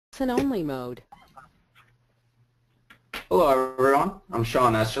listen-only mode. Hello everyone, I'm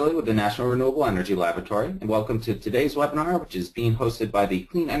Sean Esterly with the National Renewable Energy Laboratory, and welcome to today's webinar, which is being hosted by the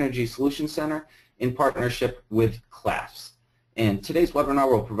Clean Energy Solutions Center in partnership with CLAFS. And today's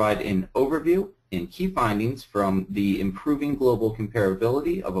webinar will provide an overview and key findings from the Improving Global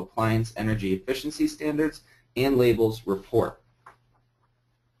Comparability of Appliance Energy Efficiency Standards and Labels report.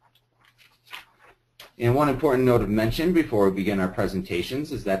 And one important note of mention before we begin our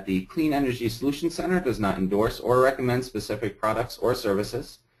presentations is that the Clean Energy Solutions Center does not endorse or recommend specific products or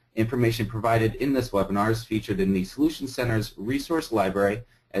services. Information provided in this webinar is featured in the Solutions Center's resource library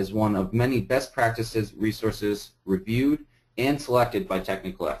as one of many best practices resources reviewed and selected by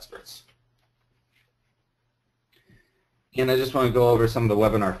technical experts. And I just want to go over some of the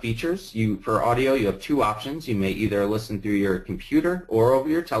webinar features. For audio, you have two options. You may either listen through your computer or over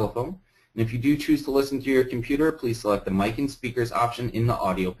your telephone. And if you do choose to listen through your computer, please select the mic and speakers option in the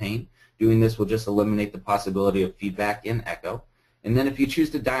audio pane. Doing this will just eliminate the possibility of feedback and echo. And then if you choose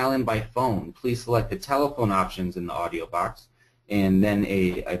to dial in by phone, please select the telephone options in the audio box. And then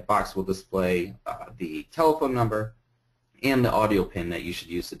a box will display the telephone number and the audio pin that you should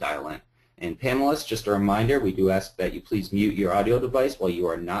use to dial in. And panelists, just a reminder, we do ask that you please mute your audio device while you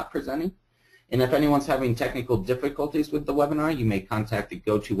are not presenting. And if anyone's having technical difficulties with the webinar, you may contact the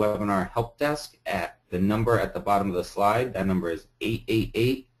GoToWebinar help desk at the number at the bottom of the slide. That number is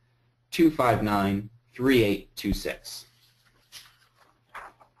 888-259-3826.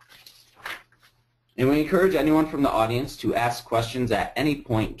 And we encourage anyone from the audience to ask questions at any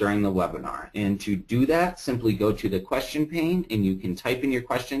point during the webinar. And to do that, simply go to the question pane and you can type in your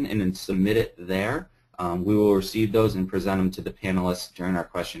question and then submit it there. We will receive those and present them to the panelists during our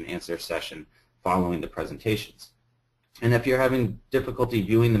question and answer session following the presentations. And if you're having difficulty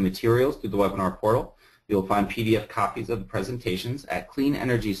viewing the materials through the webinar portal, you'll find PDF copies of the presentations at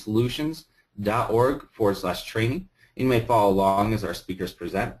cleanenergysolutions.org/training. You may follow along as our speakers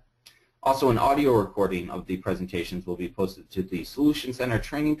present. Also, an audio recording of the presentations will be posted to the Solutions Center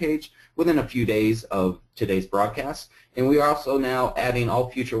training page within a few days of today's broadcast. And we are also now adding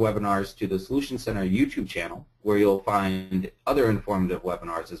all future webinars to the Solutions Center YouTube channel, where you'll find other informative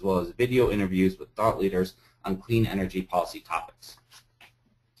webinars as well as video interviews with thought leaders on clean energy policy topics.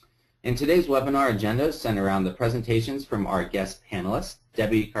 And today's webinar agenda is centered around the presentations from our guest panelists,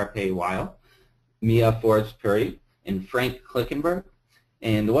 Debbie Carpe-Weil, Mia Forbes-Puri, and Frank Klickenberg.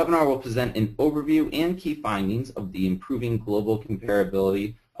 And the webinar will present an overview and key findings of the Improving Global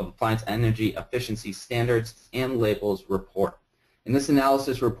Comparability of Appliance Energy Efficiency Standards and Labels report. And this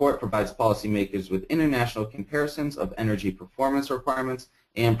analysis report provides policymakers with international comparisons of energy performance requirements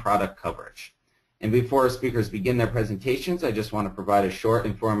and product coverage. And before our speakers begin their presentations, I just want to provide a short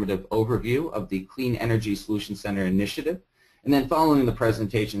informative overview of the Clean Energy Solutions Center initiative. And then following the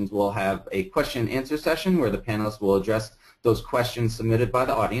presentations, we'll have a question and answer session where the panelists will address those questions submitted by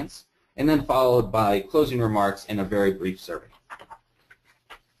the audience, and then followed by closing remarks and a very brief survey.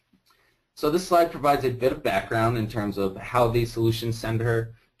 So this slide provides a bit of background in terms of how the Solutions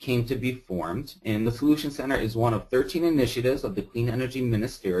Center came to be formed. And the Solutions Center is one of 13 initiatives of the Clean Energy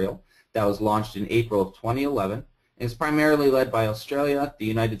Ministerial that was launched in April of 2011, and is primarily led by Australia, the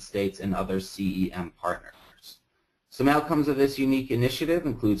United States, and other CEM partners. Some outcomes of this unique initiative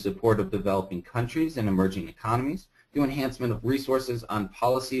include support of developing countries and emerging economies, through enhancement of resources on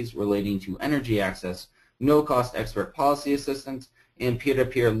policies relating to energy access, no-cost expert policy assistance, and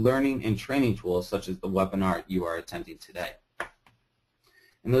peer-to-peer learning and training tools such as the webinar you are attending today.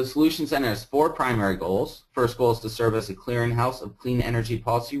 And the Solutions Center has four primary goals. First goal is to serve as a clearinghouse of clean energy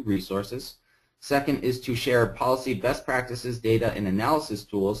policy resources. Second is to share policy best practices, data, and analysis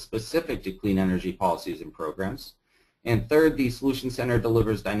tools specific to clean energy policies and programs. And third, the Solutions Center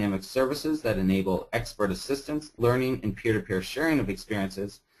delivers dynamic services that enable expert assistance, learning, and peer-to-peer sharing of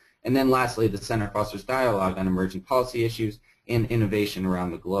experiences. And then lastly, the Center fosters dialogue on emerging policy issues and innovation around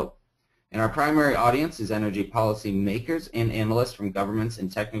the globe. And our primary audience is energy policy makers and analysts from governments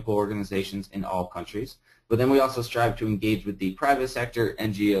and technical organizations in all countries. But then we also strive to engage with the private sector,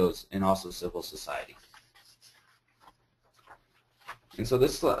 NGOs, and also civil society. And so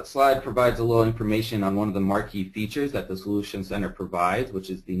this slide provides a little information on one of the marquee features that the Solutions Center provides, which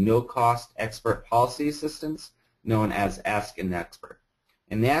is the no-cost expert policy assistance, known as Ask an Expert.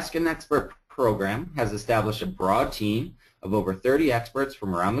 And the Ask an Expert program has established a broad team of over 30 experts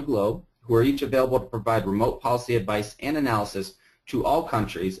from around the globe who are each available to provide remote policy advice and analysis to all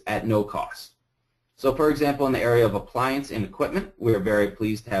countries at no cost. So for example, in the area of appliance and equipment, we are very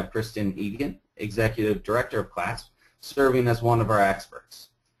pleased to have Kristen Egan, Executive Director of CLASP, serving as one of our experts.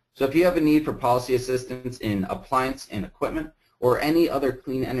 So if you have a need for policy assistance in appliance and equipment, or any other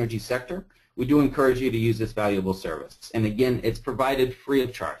clean energy sector, we do encourage you to use this valuable service. And again, it's provided free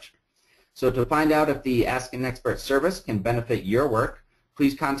of charge. So to find out if the Ask an Expert service can benefit your work,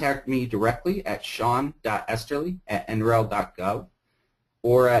 please contact me directly at sean.esterly@nrel.gov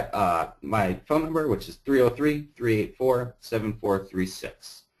or at my phone number, which is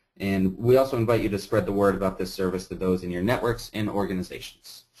 303-384-7436. And we also invite you to spread the word about this service to those in your networks and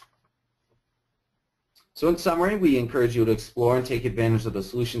organizations. So in summary, we encourage you to explore and take advantage of the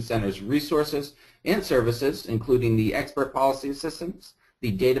Solution Center's resources and services, including the Expert Policy Assistance,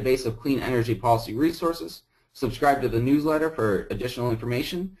 the database of clean energy policy resources, subscribe to the newsletter for additional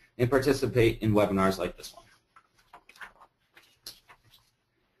information, and participate in webinars like this one.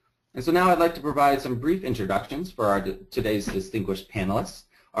 And so now I'd like to provide some brief introductions for our today's distinguished panelists.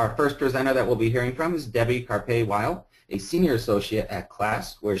 Our first presenter that we'll be hearing from is Debbie Carpe-Weil, a senior associate at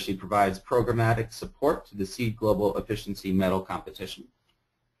CLASS, where she provides programmatic support to the Seed Global Efficiency Medal Competition.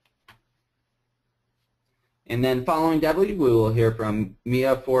 And then following Debbie, we will hear from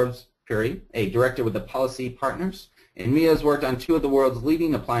Mia Forbes-Puri, a director with the Policy Partners. And Mia has worked on two of the world's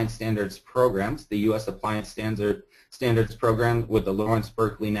leading appliance standards programs, the U.S. Appliance Standards Program with the Lawrence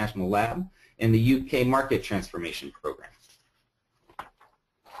Berkeley National Lab and the U.K. Market Transformation Program.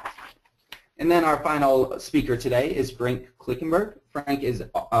 And then our final speaker today is Frank Klickenberg. Frank is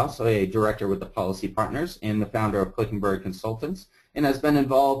also a director with the Policy Partners and the founder of Klickenberg Consultants, and has been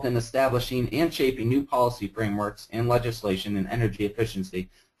involved in establishing and shaping new policy frameworks and legislation in energy efficiency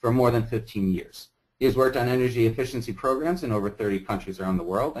for more than 15 years. He has worked on energy efficiency programs in over 30 countries around the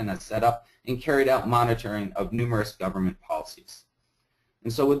world and has set up and carried out monitoring of numerous government policies.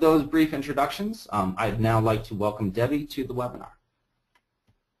 And so with those brief introductions, I'd now like to welcome Debbie to the webinar.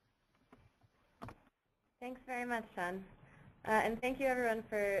 Thanks very much, Sean. And thank you, everyone,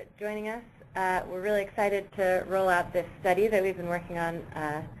 for joining us. We're really excited to roll out this study that we've been working on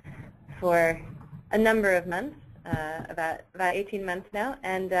for a number of months, about 18 months now.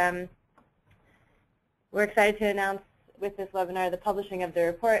 And we're excited to announce with this webinar the publishing of the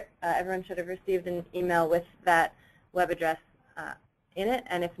report. Everyone should have received an email with that web address in it.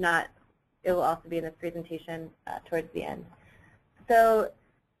 And if not, it will also be in this presentation towards the end. So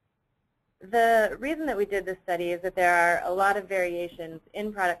the reason that we did this study is that there are a lot of variations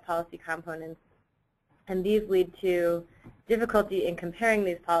in product policy components, and these lead to difficulty in comparing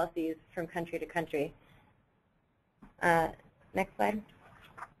these policies from country to country. Next slide.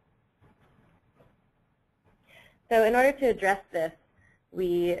 So in order to address this,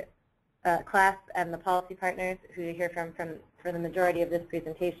 we, CLASS and the Policy Partners, who you hear from for the majority of this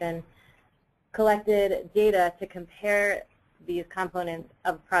presentation, collected data to compare these components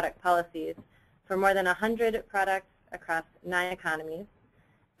of product policies for more than 100 products across 9 economies.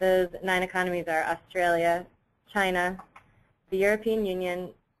 Those 9 economies are Australia, China, the European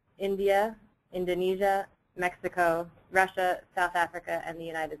Union, India, Indonesia, Mexico, Russia, South Africa, and the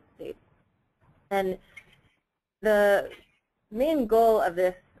United States. And the main goal of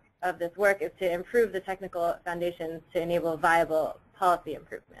this work is to improve the technical foundations to enable viable policy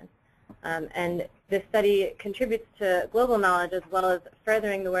improvements. And this study contributes to global knowledge as well as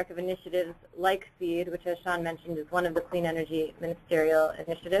furthering the work of initiatives like SEED, which, as Sean mentioned, is one of the clean energy ministerial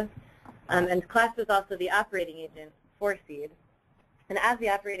initiatives. And CLASS is also the operating agent for SEED. And as the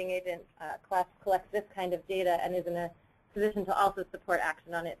operating agent, CLASS collects this kind of data and is in a position to also support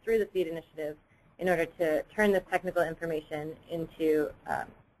action on it through the SEED initiative in order to turn this technical information into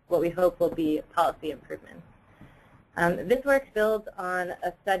what we hope will be policy improvements. This work builds on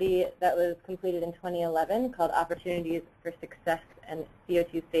a study that was completed in 2011 called Opportunities for Success and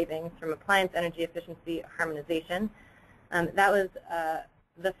CO2 Savings from Appliance Energy Efficiency Harmonization. That was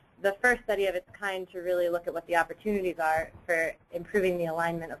the first study of its kind to really look at what the opportunities are for improving the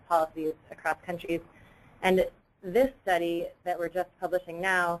alignment of policies across countries. And this study that we're just publishing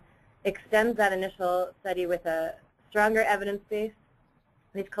now extends that initial study with a stronger evidence base.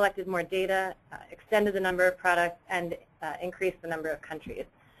 We've collected more data, extended the number of products, and increased the number of countries.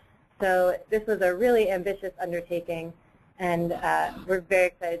 So this was a really ambitious undertaking, and we're very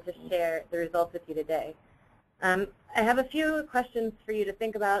excited to share the results with you today. I have a few questions for you to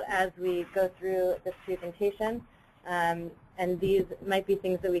think about as we go through this presentation, and these might be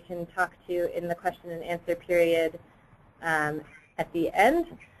things that we can talk to in the question and answer period at the end.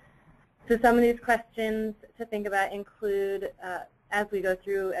 So some of these questions to think about include, as we go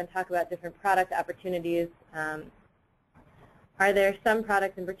through and talk about different product opportunities, are there some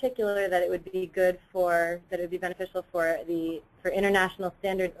products in particular that it would be good for, that it would be beneficial for international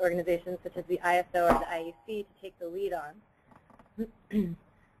standards organizations such as the ISO or the IEC to take the lead on?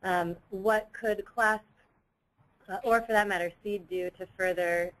 What could CLASS or for that matter, seed do to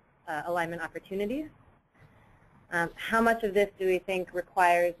further alignment opportunities? How much of this do we think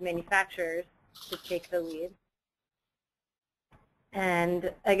requires manufacturers to take the lead?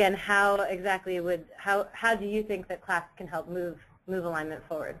 And again, how exactly how do you think that class can help move alignment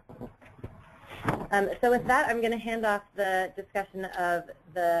forward? So with that, I'm going to hand off the discussion of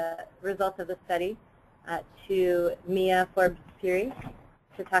the results of the study to Mia Forbes-Puri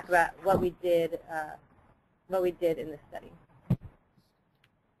to talk about what we did in this study.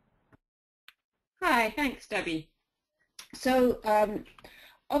 Hi, thanks, Debbie. So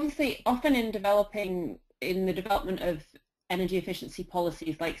obviously, often in the development of energy efficiency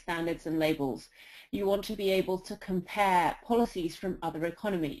policies like standards and labels, you want to be able to compare policies from other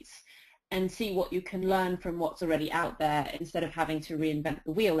economies and see what you can learn from what's already out there instead of having to reinvent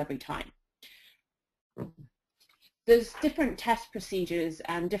the wheel every time. There's different test procedures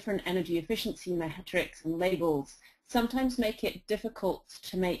and different energy efficiency metrics and labels sometimes make it difficult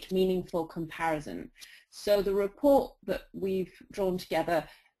to make meaningful comparison. So the report that we've drawn together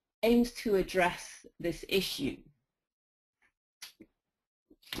aims to address this issue.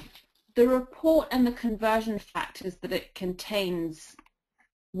 The report and the conversion factors that it contains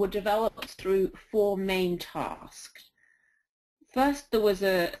were developed through 4 main tasks. First, there was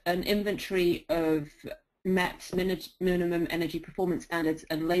an inventory of MEPS, minimum energy performance standards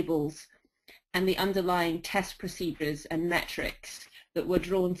and labels, and the underlying test procedures and metrics that were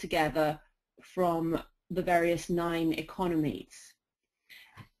drawn together from the various 9 economies.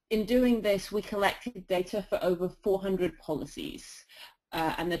 In doing this, we collected data for over 400 policies,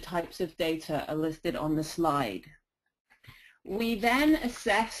 and the types of data are listed on the slide. We then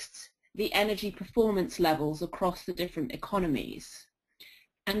assessed the energy performance levels across the different economies.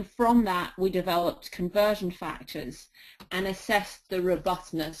 And from that, we developed conversion factors and assessed the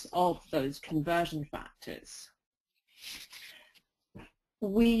robustness of those conversion factors.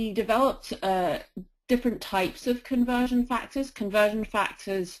 We developed different types of conversion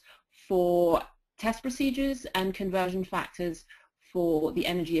factors for test procedures and conversion factors for the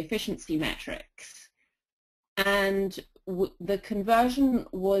energy efficiency metrics. And the conversion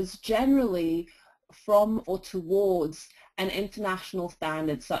was generally from or towards an international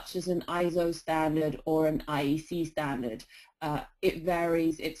standard such as an ISO standard or an IEC standard. It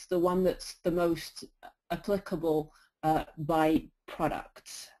varies. It's the one that's the most applicable by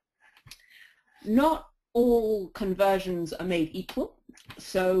products. Not all conversions are made equal,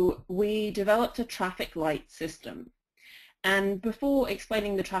 so we developed a traffic light system. And before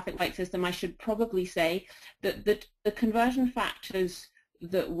explaining the traffic light system, I should probably say that the conversion factors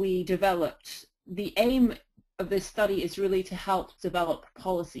that we developed, the aim of this study is really to help develop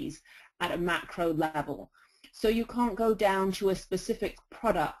policies at a macro level. So you can't go down to a specific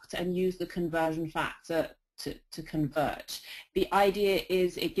product and use the conversion factor to convert. The idea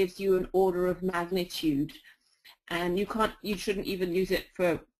is it gives you an order of magnitude, and you shouldn't even use it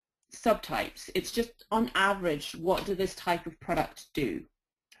for subtypes. It's just on average, what does this type of product do?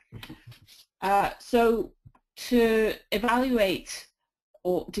 So to evaluate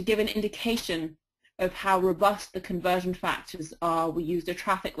or to give an indication of how robust the conversion factors are, we used a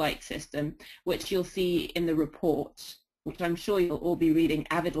traffic light system, which you'll see in the report, which I'm sure you'll all be reading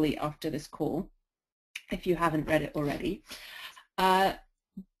avidly after this call, if you haven't read it already.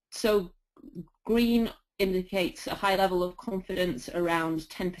 So green indicates a high level of confidence around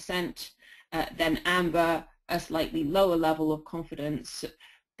 10%, then amber, a slightly lower level of confidence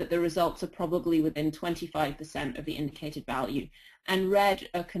that the results are probably within 25% of the indicated value, and red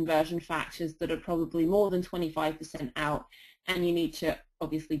are conversion factors that are probably more than 25% out, and you need to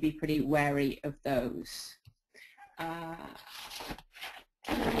obviously be pretty wary of those. Can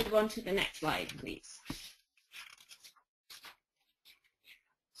we move on to the next slide, please?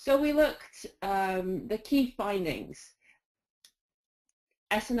 So we looked the key findings,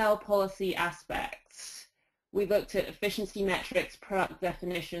 S&L policy aspects. We looked at efficiency metrics, product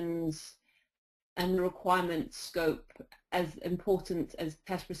definitions, and the requirement scope as important as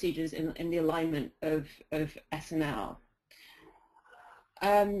test procedures in the alignment of S&L.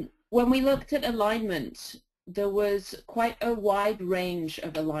 When we looked at alignment, there was quite a wide range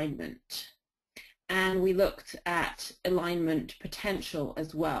of alignment. And we looked at alignment potential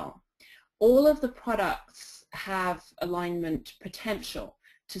as well. All of the products have alignment potential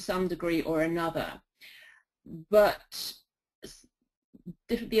to some degree or another, but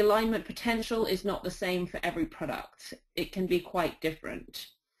the alignment potential is not the same for every product. It can be quite different.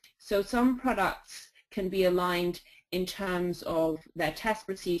 So some products can be aligned in terms of their test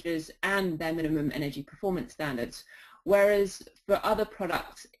procedures and their minimum energy performance standards, whereas for other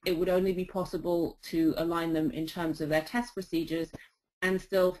products it would only be possible to align them in terms of their test procedures, and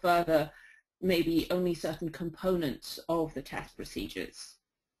still further maybe only certain components of the test procedures.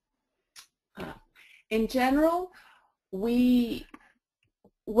 In general, when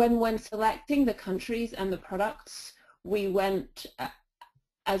selecting the countries and the products, we went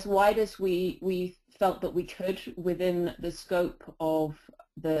as wide as we felt that we could within the scope of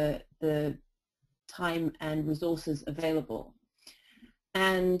the time and resources available.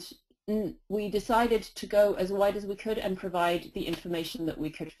 And we decided to go as wide as we could and provide the information that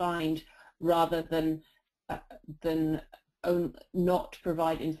we could find, rather than not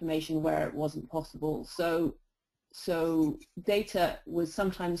provide information where it wasn't possible. So data was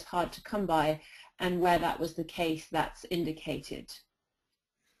sometimes hard to come by, and where that was the case, that's indicated.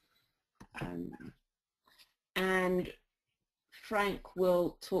 And Frank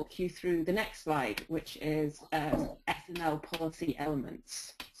will talk you through the next slide, which is S&L policy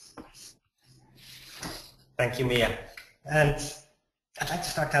elements. Thank you, Mia. And I'd like to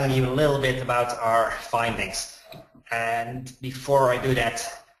start telling you a little bit about our findings. And before I do that,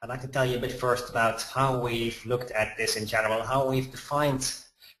 I'd like to tell you a bit first about how we've looked at this in general, how we've defined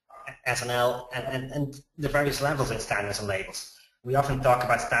S&L and the various levels in standards and labels. We often talk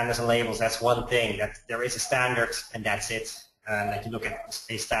about standards and labels as one thing, that there is a standard and that's it, and that you look at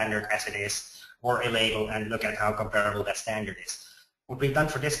a standard as it is, or a label and look at how comparable that standard is. What we've done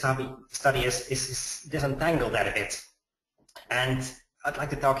for this study is disentangle that a bit. And I'd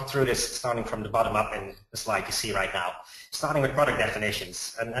like to talk you through this starting from the bottom up in the slide you see right now. Starting with product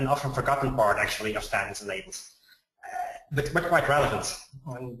definitions, an often forgotten part actually of standards and labels. But quite relevant.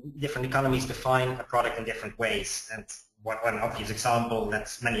 Different economies define a product in different ways. And one obvious example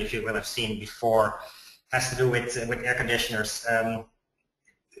that many of you will have seen before has to do with air conditioners.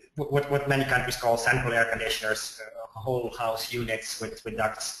 What many countries call central air conditioners, whole house units with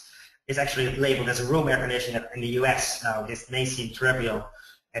ducts, is actually labeled as a room air conditioner in the US. Now, this may seem trivial.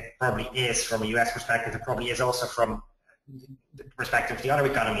 It probably is from a US perspective. It probably is also from the perspective of the other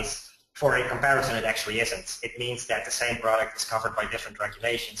economies. For a comparison, it actually isn't. It means that the same product is covered by different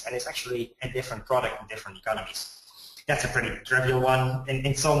regulations, and it's actually a different product in different economies. That's a pretty trivial one.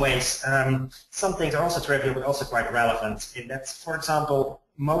 In some ways, some things are also trivial, but also quite relevant. In that, for example,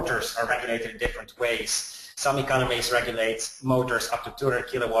 motors are regulated in different ways. Some economies regulate motors up to 200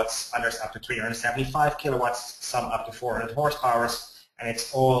 kilowatts, others up to 375 kilowatts, some up to 400 horsepower, and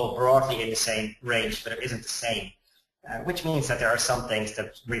it's all broadly in the same range, but it isn't the same. Which means that there are some things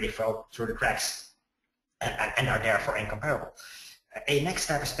that really fall through the cracks and are therefore incomparable. A next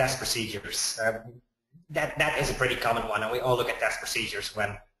step is test procedures. That is a pretty common one, and we all look at test procedures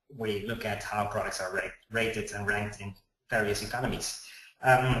when we look at how products are rated and ranked in various economies.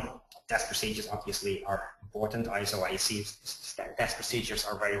 Test procedures obviously are important. ISO, IEC test procedures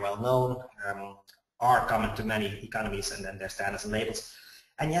are very well known, are common to many economies and their standards and labels,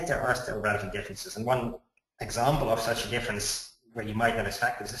 and yet there are still relevant differences. And one example of such a difference where you might not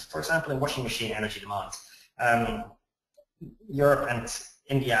expect this is, for example, in washing machine energy demand. Europe and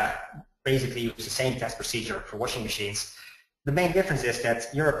India basically use the same test procedure for washing machines. The main difference is that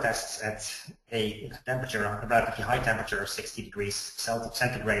Europe tests at a temperature, a relatively high temperature of 60 degrees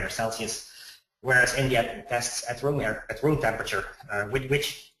centigrade or Celsius, whereas India tests at room temperature,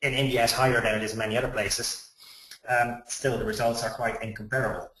 which in India is higher than it is in many other places. Still, the results are quite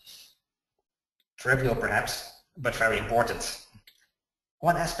incomparable. Trivial perhaps, but very important.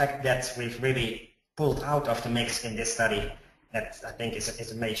 One aspect that we've really pulled out of the mix in this study that I think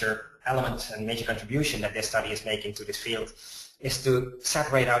is a major element and major contribution that this study is making to this field is to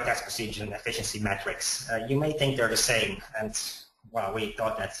separate out test procedure and efficiency metrics. You may think they're the same, and well, we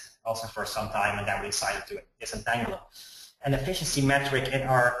thought that also for some time, and then we decided to disentangle them. An efficiency metric, in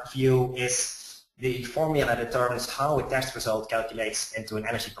our view, is the formula that determines how a test result calculates into an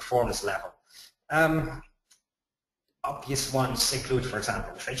energy performance level. Obvious ones include, for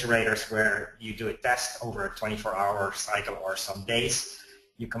example, refrigerators, where you do a test over a 24-hour cycle or some days.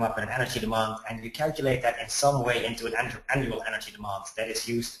 You come up with an energy demand, and you calculate that in some way into an annual energy demand that is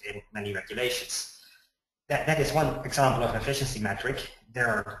used in many regulations. That is one example of an efficiency metric. There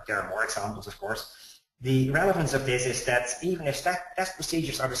are more examples, of course. The relevance of this is that even if test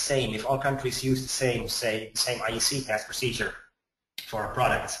procedures are the same, if all countries use the same IEC test procedure for a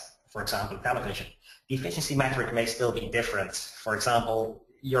product, for example, television, the efficiency metric may still be different. For example,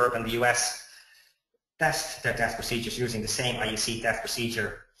 Europe and the US test their test procedures using the same IEC test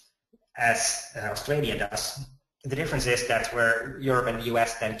procedure as Australia does. The difference is that where Europe and the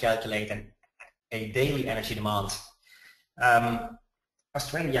US then calculate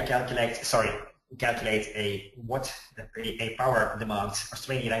calculate a power demand.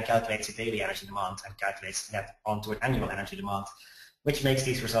 Australia then calculates a daily energy demand and calculates that onto an annual energy demand, which makes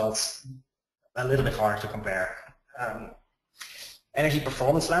these results a little bit hard to compare. Energy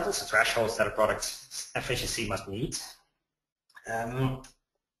performance levels, the thresholds that a product's efficiency must meet.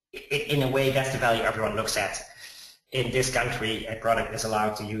 In a way, that's the value everyone looks at. In this country, a product is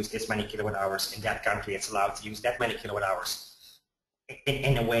allowed to use this many kilowatt hours. In that country, it's allowed to use that many kilowatt hours.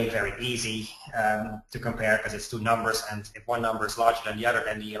 In a way, very easy to compare because it's two numbers, and if one number is larger than the other,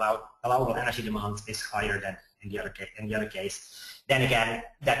 then the allowable energy demand is higher than in the other case. Then again,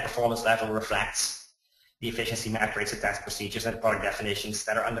 that performance level reflects the efficiency metrics, the test procedures, and product definitions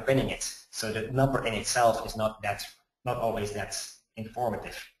that are underpinning it. So the number in itself is not always that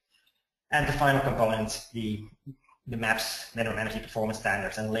informative. And the final component, the MAPS, minimum energy performance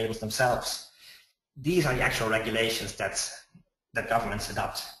standards, and labels themselves. These are the actual regulations that governments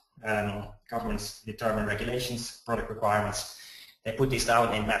adopt. Governments determine regulations, product requirements. They put these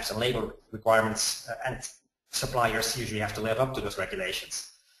down in MAPS and label requirements, and suppliers usually have to live up to those regulations.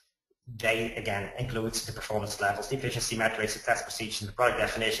 They, again, include the performance levels, the efficiency metrics, the test procedures, the product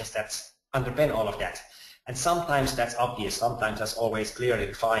definitions that underpin all of that. And sometimes that's obvious, sometimes that's always clearly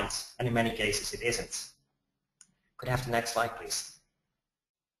defined, and in many cases it isn't. Could I have the next slide, please?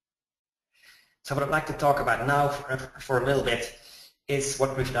 So what I'd like to talk about now for a little bit is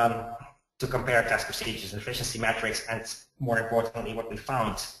what we've done to compare test procedures and efficiency metrics, and more importantly, what we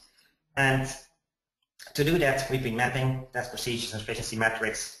found. And to do that, we've been mapping test procedures and efficiency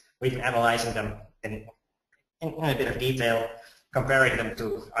metrics. We've been analyzing them in a bit of detail, comparing them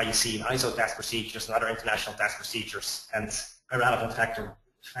to IEC and ISO test procedures and other international test procedures. And a relevant fact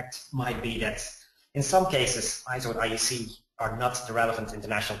might be that in some cases, ISO and IEC are not the relevant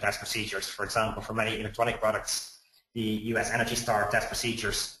international test procedures. For example, for many electronic products, the US Energy Star test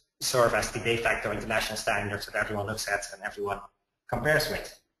procedures serve as the de facto international standards that everyone looks at and everyone compares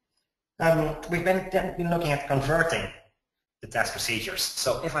with. We've been looking at converting the test procedures.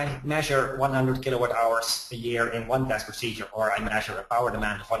 So if I measure 100 kilowatt hours a year in one test procedure, or I measure a power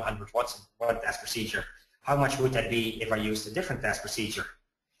demand of 100 watts in one test procedure, how much would that be if I used a different test procedure?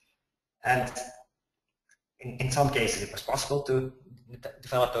 And in some cases it was possible to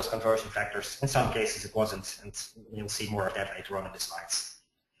develop those conversion factors. In some cases it wasn't, and you'll see more of that later on in the slides.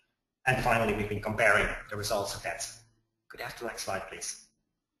 And finally, we've been comparing the results of that. Could I have the next slide, please?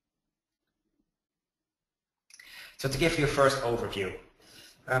 So to give you a first overview,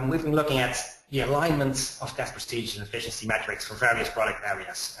 we've been looking at the alignment of test procedures and efficiency metrics for various product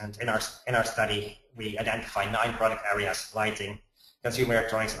areas. And in our study, we identified 9 product areas: lighting, consumer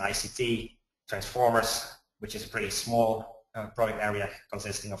electronics and ICT, transformers, which is a pretty small product area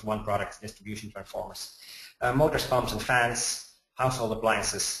consisting of one product, distribution transformers, motors, pumps and fans, household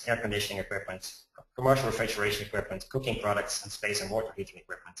appliances, air conditioning equipment, commercial refrigeration equipment, cooking products, and space and water heating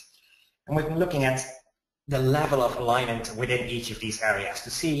equipment. And we've been looking at the level of alignment within each of these areas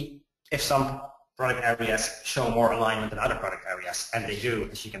to see if some product areas show more alignment than other product areas, and they do,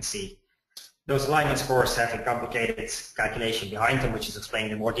 as you can see. Those alignment scores have a complicated calculation behind them, which is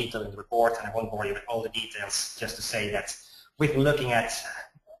explained in more detail in the report, and I won't bore you with all the details, just to say that we've been looking at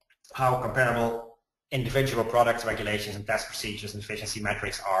how comparable individual product regulations and test procedures and efficiency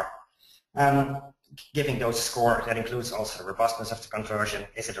metrics are. Giving those a score that includes also the robustness of the conversion.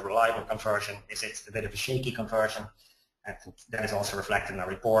 Is it a reliable conversion? Is it a bit of a shaky conversion? And that is also reflected in our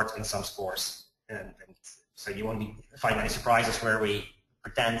report in some scores. And so you won't find any surprises where we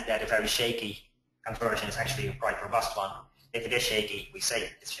pretend that a very shaky conversion is actually a quite robust one. If it is shaky, we say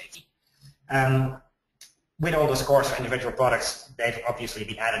it's shaky. With all the scores for individual products, they've obviously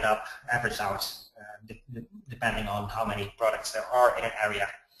been added up, averaged out, depending on how many products there are in an area,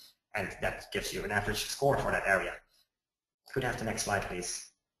 and that gives you an average score for that area. Could I have the next slide, please?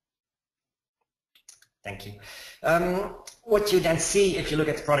 Thank you. What you then see if you look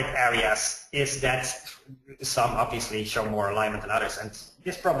at the product areas is that some obviously show more alignment than others, and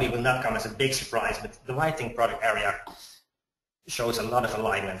this probably will not come as a big surprise, but the lighting product area shows a lot of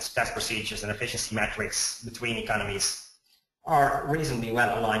alignment. Test procedures and efficiency metrics between economies are reasonably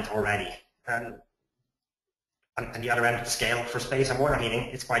well aligned already. On the other end of the scale, for space and water heating,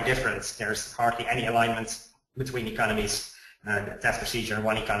 it's quite different. There's hardly any alignment between economies. The test procedure in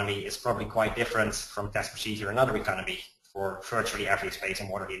one economy is probably quite different from test procedure in another economy for virtually every space and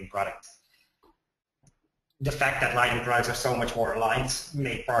water heating product. The fact that lighting products are so much more aligned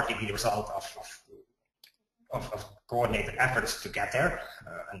may partly be the result of coordinated efforts to get there.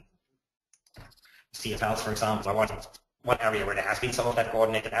 And CFLs, for example, are one area where there has been some of that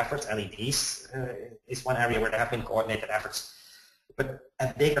coordinated efforts. LEDs is one area where there have been coordinated efforts. But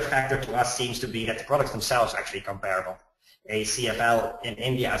a bigger factor to us seems to be that the products themselves are actually comparable. A CFL in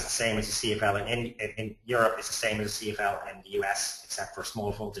India is the same as a CFL in Europe is the same as a CFL in the US, except for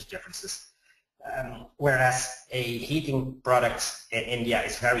small voltage differences. Whereas a heating product in India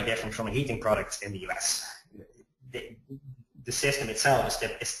is very different from a heating product in the US. The system itself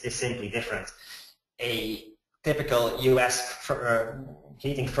is simply different. A typical US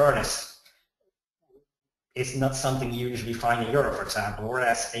heating furnace is not something you usually find in Europe, for example,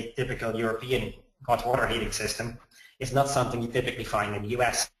 whereas a typical European hot water heating system is not something you typically find in the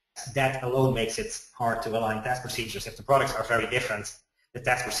US. That alone makes it hard to align test procedures. If the products are very different, the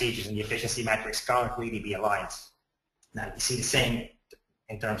test procedures and the efficiency metrics can't really be aligned. Now you see the same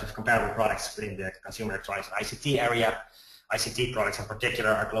in terms of comparable products within the consumer electronics and ICT area. ICT products in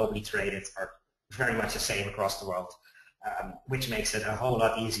particular are globally traded, are very much the same across the world, which makes it a whole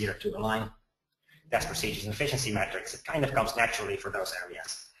lot easier to align test procedures and efficiency metrics. It kind of comes naturally for those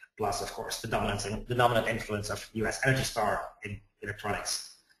areas. Plus, of course, the dominant influence of US Energy Star in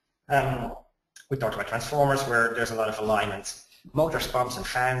electronics. We talked about transformers where there's a lot of alignment. Motors, pumps, and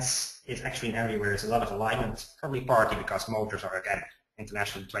fans is actually an area where there's a lot of alignment, probably partly because motors are, again,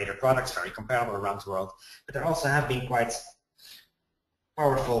 internationally traded products, very comparable around the world. But there also have been quite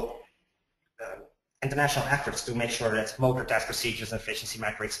powerful international efforts to make sure that motor test procedures and efficiency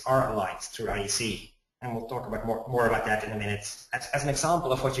metrics are aligned through IEC. And we'll talk about more about that in a minute. As an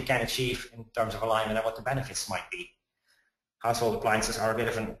example of what you can achieve in terms of alignment and what the benefits might be. Household appliances are a bit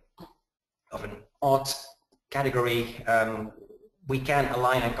of an odd category. We can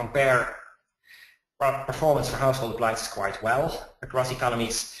align and compare performance for household appliances quite well across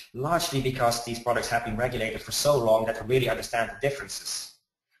economies, largely because these products have been regulated for so long that we really understand the differences.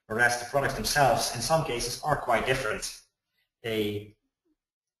 Whereas the products themselves, in some cases, are quite different. A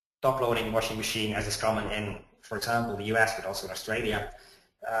top-loading washing machine, as is common in, for example, the US, but also in Australia,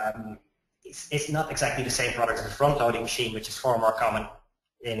 it's not exactly the same product as a front-loading machine, which is far more common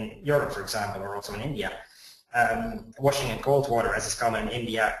in Europe, for example, or also in India. Washing in cold water, as is common in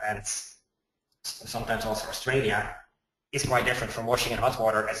India and sometimes also Australia, is quite different from washing in hot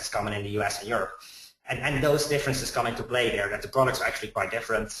water, as is common in the US and Europe. And those differences come into play there, that the products are actually quite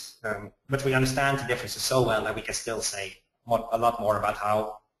different, but we understand the differences so well that we can still say a lot more about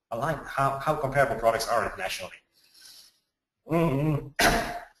how comparable products are internationally.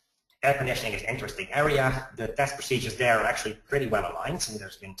 Air conditioning is an interesting area. The test procedures there are actually pretty well aligned, and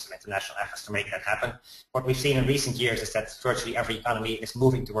there's been some international efforts to make that happen. What we've seen in recent years is that virtually every economy is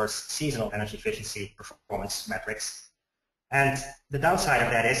moving towards seasonal energy efficiency performance metrics. And the downside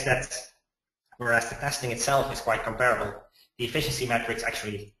of that is that whereas the testing itself is quite comparable, the efficiency metrics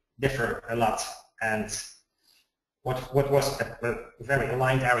actually differ a lot. And what was a very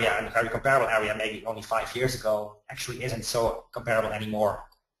aligned area and a very comparable area maybe only 5 years ago actually isn't so comparable anymore.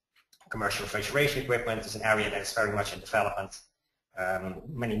 Commercial refrigeration equipment is an area that is very much in development.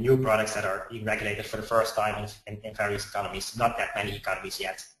 Many new products that are being regulated for the first time in various economies, not that many economies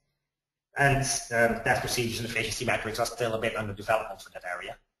yet. And test procedures and efficiency metrics are still a bit under development for that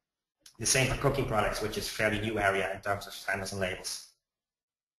area. The same for cooking products, which is a fairly new area in terms of standards and labels.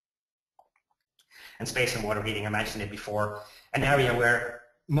 And space and water heating, I mentioned it before, an area where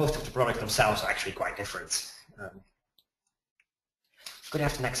most of the products themselves are actually quite different. Could I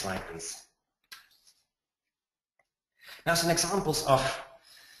have the next slide, please? Now, some examples of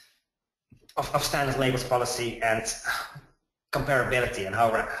standard labels policy and comparability and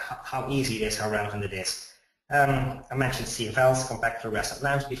how easy it is, how relevant it is. I mentioned CFLs, compact fluorescent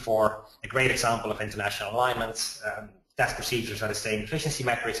lamps, before, a great example of international alignment. Test procedures are the same, efficiency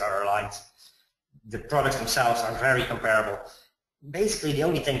metrics are aligned. The products themselves are very comparable. Basically, the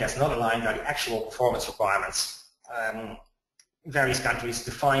only thing that's not aligned are the actual performance requirements. Various countries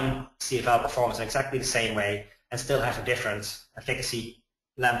define CFL performance in exactly the same way and still have a different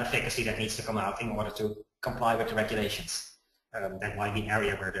lamp efficacy that needs to come out in order to comply with the regulations. That might be an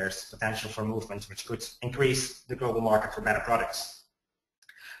area where there's potential for movement which could increase the global market for better products.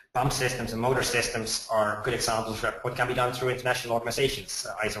 Pump systems and motor systems are good examples of what can be done through international organizations,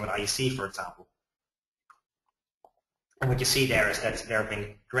 ISO and IEC, for example. And what you see there is that there have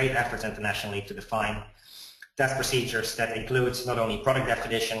been great efforts internationally to define test procedures that include not only product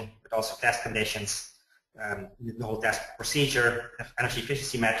definition, but also test conditions, the whole test procedure, energy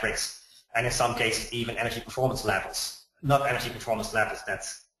efficiency metrics, and in some cases even energy performance levels. Not energy performance levels that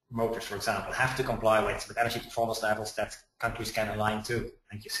motors, for example, have to comply with, but energy performance levels that countries can align to.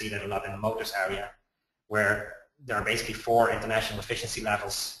 And you see that a lot in the motors area, where there are basically 4 international efficiency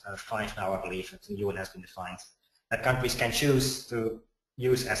levels, 5 now I believe, and the new one has been defined, that countries can choose to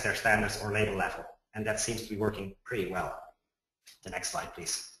use as their standards or label level. And that seems to be working pretty well. The next slide,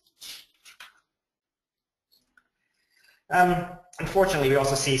 please. Unfortunately, we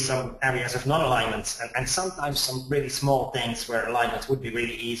also see some areas of non-alignment and sometimes some really small things where alignment would be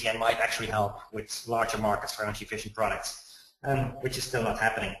really easy and might actually help with larger markets for energy-efficient products, which is still not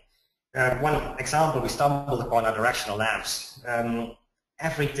happening. One example we stumbled upon are directional lamps.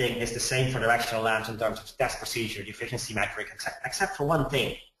 Everything is the same for directional lamps in terms of test procedure, the efficiency metric, except for one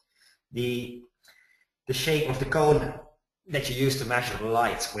thing. The shape of the cone that you use to measure the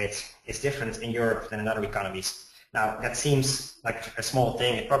light with is different in Europe than in other economies. Now, that seems like a small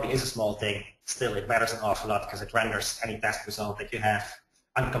thing. It probably is a small thing. Still, it matters an awful lot because it renders any test result that you have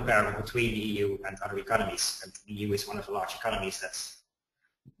uncomparable between the EU and other economies. And the EU is one of the large economies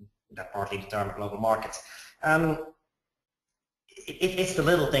that partly determine global markets. It's the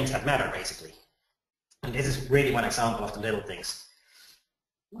little things that matter, basically. And this is really one example of the little things.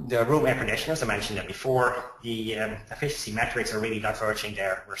 The room air conditioners, I mentioned that before, the efficiency metrics are really diverging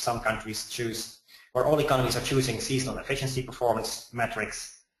there, where some countries choose, where all economies are choosing seasonal efficiency performance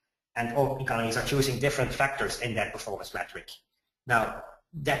metrics, and all economies are choosing different factors in that performance metric. Now,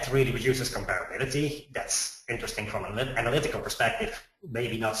 that really reduces comparability. That's interesting from an analytical perspective,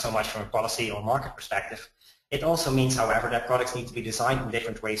 maybe not so much from a policy or market perspective. It also means, however, that products need to be designed in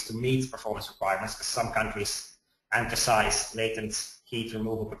different ways to meet performance requirements, because some countries emphasize latent heat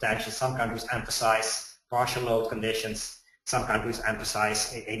removal potential, some countries emphasize partial load conditions, some countries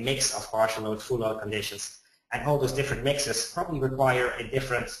emphasize a mix of partial load, full load conditions, and all those different mixes probably require a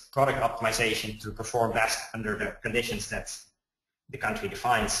different product optimization to perform best under the conditions that the country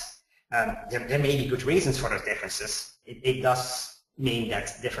defines. There may be good reasons for those differences. It does mean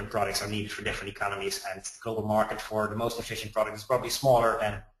that different products are needed for different economies, and the global market for the most efficient product is probably smaller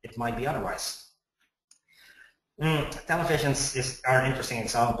than it might be otherwise. Televisions are an interesting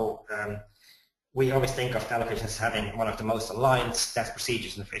example. We always think of televisions as having one of the most aligned test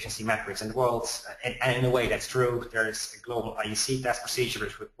procedures and efficiency metrics in the world, and in a way that's true. There is a global IEC test procedure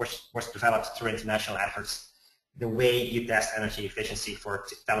which was developed through international efforts. The way you test energy efficiency for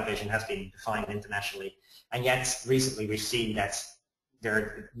television has been defined internationally, and yet recently we've seen that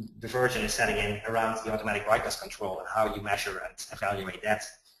the diversion is setting in around the automatic brightness control and how you measure and evaluate that.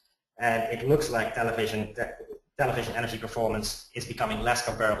 And it looks like television energy performance is becoming less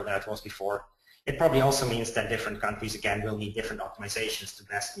comparable than it was before. It probably also means that different countries, again, will need different optimizations to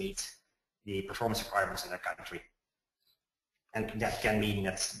best meet the performance requirements in their country. And that can mean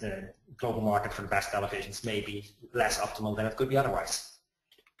that the global market for the best televisions may be less optimal than it could be otherwise.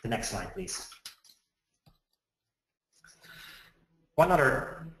 The next slide, please. One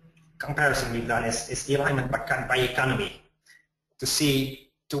other comparison we've done is the alignment by economy, to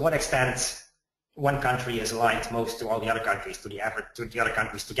see to what extent one country is aligned most to all the other countries, to the other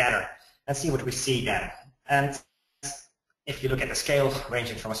countries together, and see what we see then. And if you look at the scale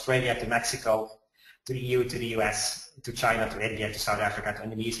ranging from Australia to Mexico, to the EU, to the US, to China, to India, to South Africa, to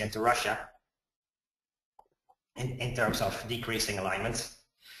Indonesia, and to Russia, in terms of decreasing alignment.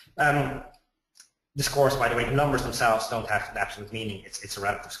 The scores, by the way, the numbers themselves don't have an absolute meaning. It's a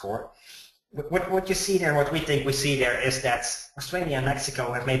relative score. What you see there, what we think we see there, is that Australia and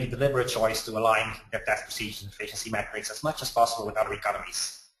Mexico have made a deliberate choice to align their test procedures and efficiency metrics as much as possible with other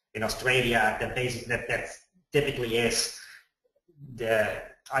economies. In Australia, that typically is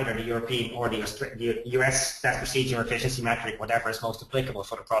either the European or the US test procedure or efficiency metric, whatever is most applicable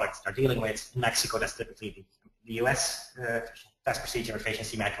for the products they're dealing with. In Mexico, that's typically the US test procedure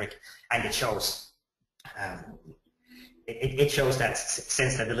efficiency metric, and it shows. It shows that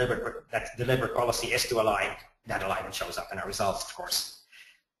since that deliberate policy is to align, that alignment shows up in our results, of course.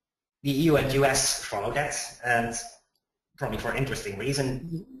 The EU and US follow that, and probably for an interesting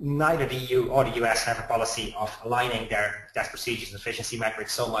reason, neither the EU or the US have a policy of aligning their test procedures and efficiency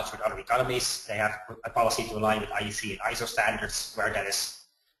metrics so much with other economies. They have a policy to align with IEC and ISO standards where that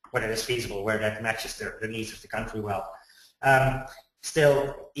is feasible, where that matches the needs of the country well.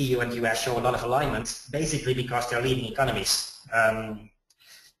 Still, EU and US show a lot of alignment, basically because they're leading economies.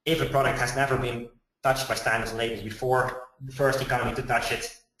 If a product has never been touched by standards and labels before, the first economy to touch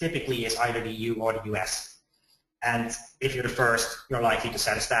it typically is either the EU or the US. And if you're the first, you're likely to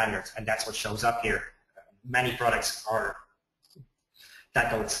set a standard, and that's what shows up here. Many products are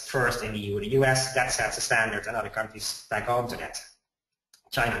tackled first in the EU or the US, that sets a standard, and other countries tag on to that.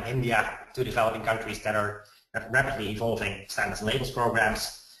 China and India, two developing countries that are rapidly evolving standards and labels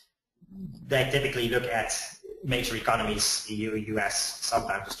programs. They typically look at major economies, EU, US,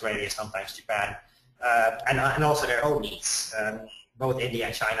 sometimes Australia, sometimes Japan, and also their own needs. Both India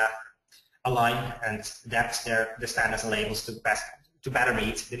and China align and adapt the standards and labels to best to better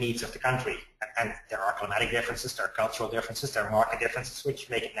meet the needs of the country. And there are climatic differences, there are cultural differences, there are market differences, which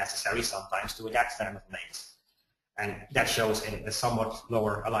make it necessary sometimes to adapt standard labels. And that shows in a somewhat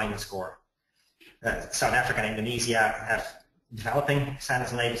lower alignment score. South Africa and Indonesia have developing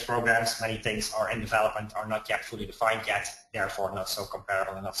standards and labels programs. Many things are in development, are not yet fully defined yet, therefore not so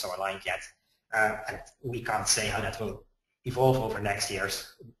comparable and not so aligned yet. And we can't say how that will evolve over next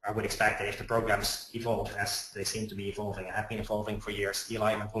years. I would expect that if the programs evolve as they seem to be evolving and have been evolving for years, the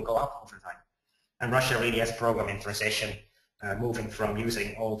alignment will go up over time. And Russia really has a program in transition, moving from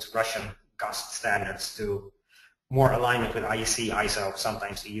using old Russian cost standards to more alignment with IEC, ISO,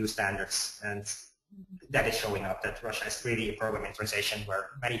 sometimes EU standards. And that is showing up that Russia is really a program in transition where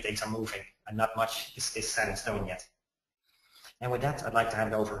many things are moving and not much is set in stone yet. And with that, I'd like to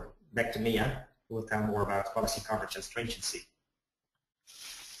hand over back to Mia, who will tell more about policy coverage and stringency.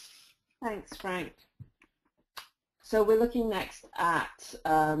 Thanks, Frank. So we're looking next at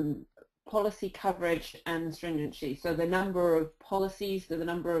policy coverage and stringency. So the number of policies, the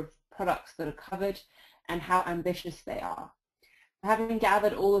number of products that are covered, and how ambitious they are. Having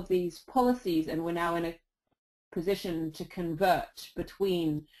gathered all of these policies, and we're now in a position to convert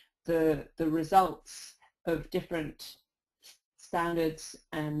between the results of different standards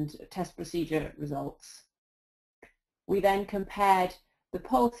and test procedure results. We then compared the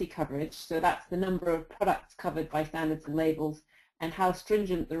policy coverage, so that's the number of products covered by standards and labels, and how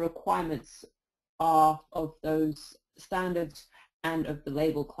stringent the requirements are of those standards and of the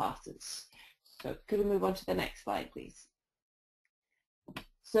label classes. So could we move on to the next slide, please?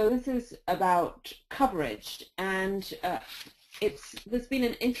 So this is about coverage, and there's been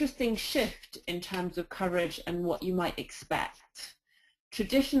an interesting shift in terms of coverage and what you might expect.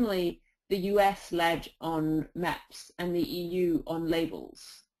 Traditionally, the US led on MEPs and the EU on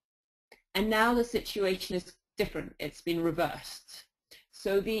labels. And now the situation is different. It's been reversed.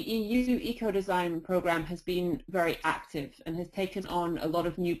 So the EU eco-design program has been very active and has taken on a lot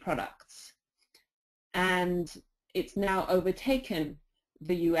of new products. And it's now overtaken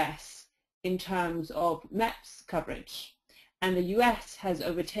the US in terms of MEPs coverage. And the US has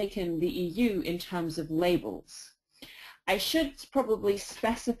overtaken the EU in terms of labels. I should probably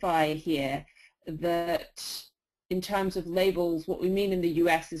specify here that in terms of labels, what we mean in the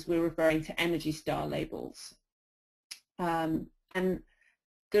US is we're referring to Energy Star labels. And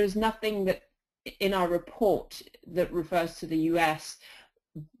there's nothing that in our report that refers to the US.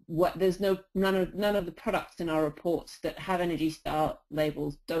 There's none of the products in our reports that have Energy Star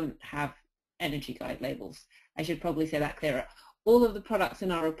labels don't have Energy Guide labels. I should probably say that clearer. All of the products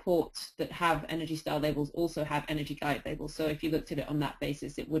in our reports that have Energy Star labels also have Energy Guide labels. So if you looked at it on that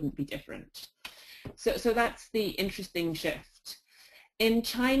basis, it wouldn't be different. So that's the interesting shift. In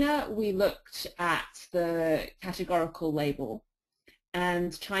China, we looked at the categorical label.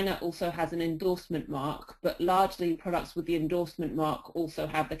 And China also has an endorsement mark, but largely products with the endorsement mark also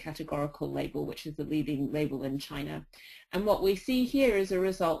have the categorical label, which is the leading label in China. And what we see here is a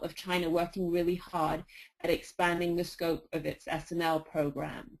result of China working really hard at expanding the scope of its S&L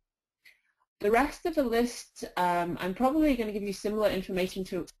program. The rest of the list, I'm probably going to give you similar information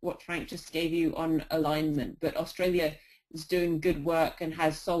to what Frank just gave you on alignment, but Australia is doing good work and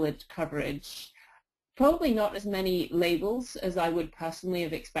has solid coverage. Probably not as many labels as I would personally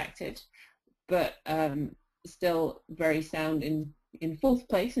have expected, but still very sound in fourth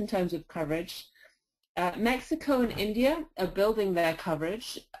place in terms of coverage. Mexico and India are building their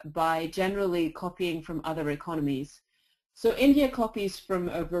coverage by generally copying from other economies. So India copies from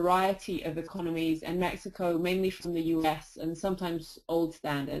a variety of economies, and Mexico mainly from the US and sometimes old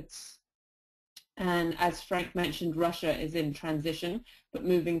standards. And as Frank mentioned, Russia is in transition, but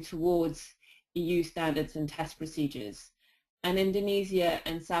moving towards EU standards and test procedures. And Indonesia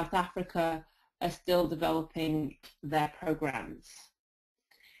and South Africa are still developing their programs.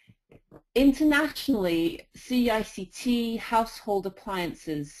 Internationally, CICT, household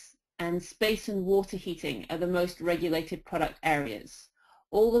appliances, and space and water heating are the most regulated product areas.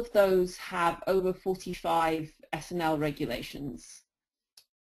 All of those have over 45 S&L regulations.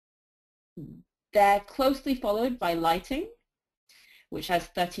 They're closely followed by lighting, which has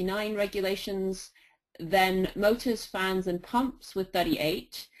 39 regulations, then motors, fans, and pumps with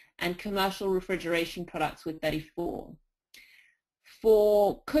 38, and commercial refrigeration products with 34.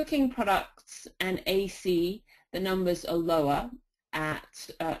 For cooking products and AC, the numbers are lower at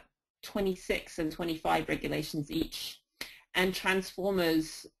 26 and 25 regulations each, and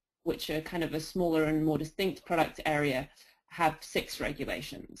transformers, which are kind of a smaller and more distinct product area, have 6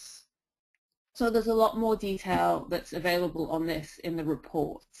 regulations. So there's a lot more detail that's available on this in the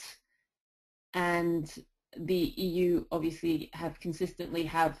report. And the EU obviously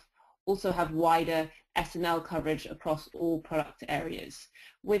also have wider S&L coverage across all product areas,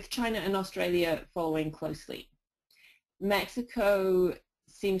 with China and Australia following closely. Mexico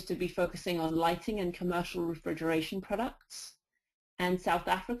seems to be focusing on lighting and commercial refrigeration products, and South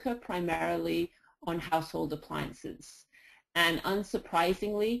Africa primarily on household appliances. And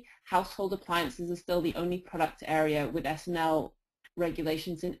unsurprisingly, household appliances are still the only product area with S&L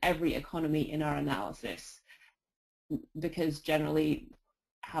regulations in every economy in our analysis, because generally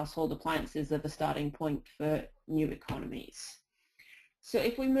household appliances are the starting point for new economies. So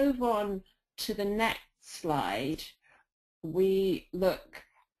if we move on to the next slide, we look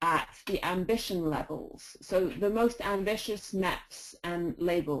at the ambition levels. So the most ambitious MEPs and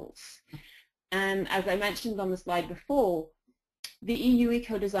labels. And as I mentioned on the slide before, the EU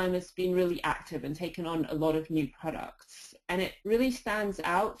eco-design has been really active and taken on a lot of new products. And it really stands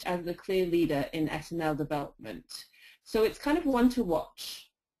out as the clear leader in S&L development. So it's kind of one to watch.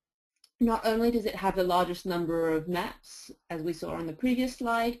 Not only does it have the largest number of MEPs, as we saw on the previous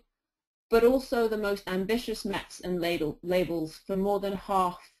slide, but also the most ambitious MEPs and labels for more than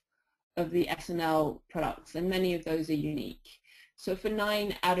half of the S&L products, and many of those are unique. So for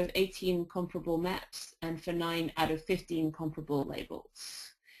 9 out of 18 comparable MEPs and for 9 out of 15 comparable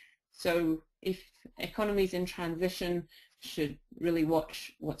labels. So if economies in transition should really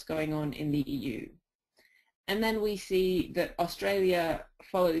watch what's going on in the EU. And then we see that Australia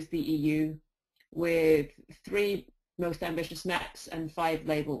follows the EU with 3 most ambitious MEPs and 5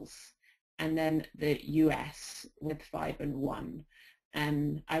 labels, and then the US with 5 and 1.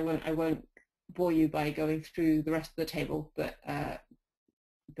 And I won't bore you by going through the rest of the table, but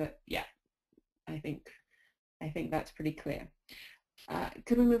yeah, I think that's pretty clear.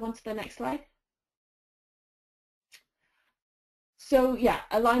 Could we move on to the next slide? So yeah,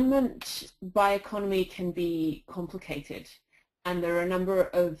 alignment by economy can be complicated, and there are a number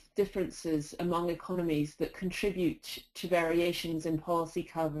of differences among economies that contribute to variations in policy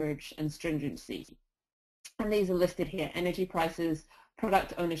coverage and stringency. And these are listed here: energy prices,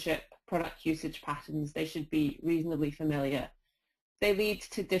 product ownership, product usage patterns. They should be reasonably familiar. They lead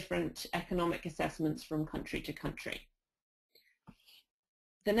to different economic assessments from country to country.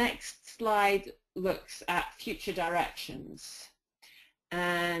 The next slide looks at future directions.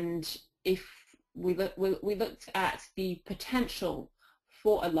 And if we looked at the potential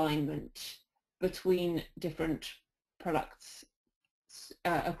for alignment between different products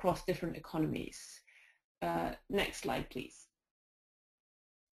across different economies. Next slide, please.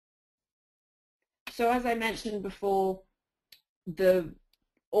 So as I mentioned before,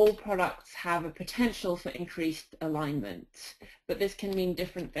 all products have a potential for increased alignment, but this can mean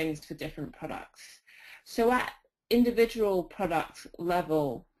different things for different products. So at individual product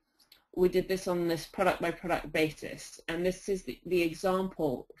level, we did this on this product-by-product basis, and this is the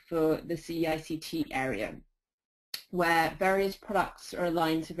example for the CEICT area, where various products are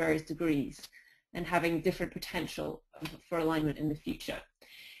aligned to various degrees and having different potential for alignment in the future.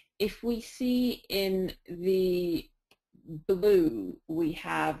 If we see in the blue, we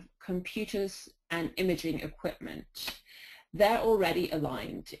have computers and imaging equipment. They're already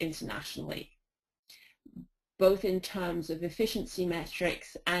aligned internationally, both in terms of efficiency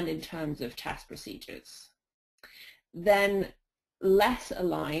metrics and in terms of test procedures. Then less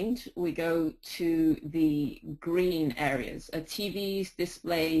aligned, we go to the green areas, TVs,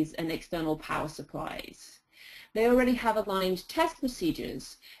 displays, and external power supplies. They already have aligned test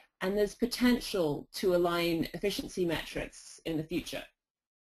procedures, and there's potential to align efficiency metrics in the future.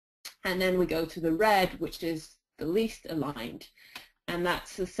 And then we go to the red, which is the least aligned, and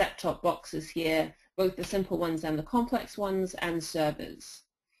that's the set-top boxes here, both the simple ones and the complex ones, and servers.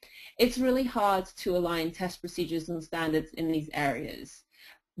 It's really hard to align test procedures and standards in these areas,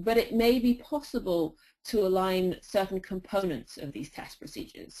 but it may be possible to align certain components of these test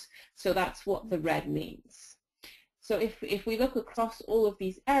procedures. So that's what the red means. So if we look across all of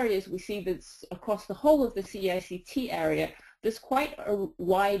these areas, we see that across the whole of the CEICT area, there's quite a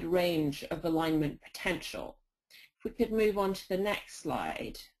wide range of alignment potential. If we could move on to the next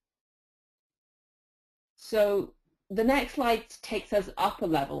slide. So the next slide takes us up a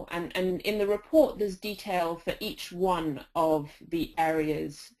level, and in the report there's detail for each one of the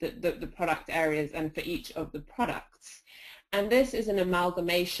areas, the product areas, and for each of the products. And this is an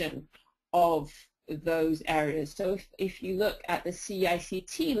amalgamation of those areas. So if you look at the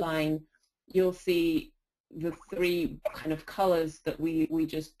CEICT line, you'll see the 3 kind of colors that we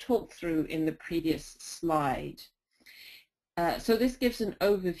just talked through in the previous slide. So this gives an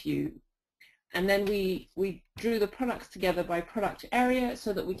overview. And then we drew the products together by product area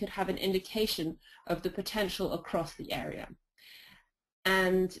so that we could have an indication of the potential across the area.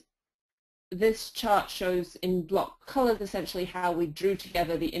 And this chart shows in block colors essentially how we drew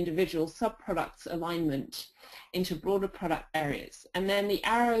together the individual sub-products alignment into broader product areas. And then the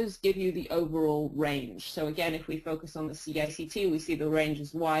arrows give you the overall range. So again, if we focus on the CICT, we see the range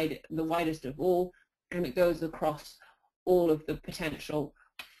is wide, the widest of all, and it goes across all of the potential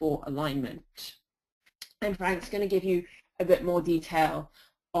for alignment. And Frank's going to give you a bit more detail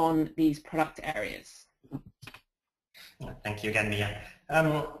on these product areas. Thank you again, Mia.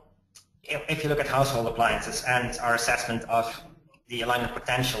 If you look at household appliances and our assessment of the alignment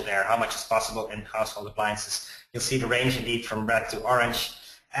potential there, how much is possible in household appliances, you'll see the range indeed from red to orange,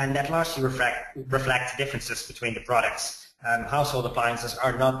 and that largely reflects differences between the products. Household appliances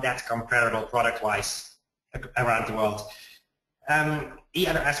are not that comparable product-wise around the world. The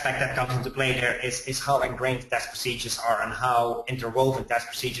other aspect that comes into play there is how ingrained test procedures are and how interwoven test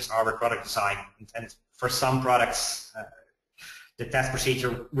procedures are with product design. And for some products, the test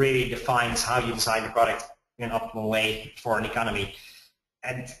procedure really defines how you design the product in an optimal way for an economy.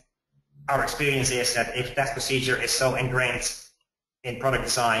 And our experience is that if test procedure is so ingrained in product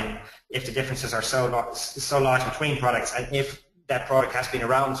design, if the differences are so large between products, and if that product has been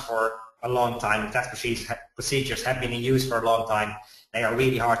around for a long time, the test procedures have been in use for a long time, they are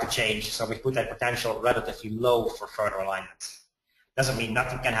really hard to change. So we put that potential relatively low for further alignment. Doesn't mean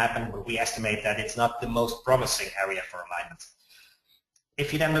nothing can happen, but we estimate that it's not the most promising area for alignment.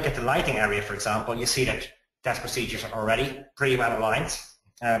 If you then look at the lighting area, for example, you see that test procedures are already pretty well aligned.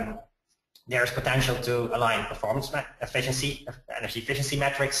 There is potential to align performance efficiency, energy efficiency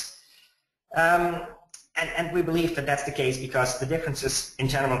metrics. And we believe that that's the case because the differences in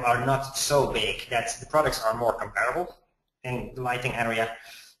general are not so big that the products are more comparable in the lighting area,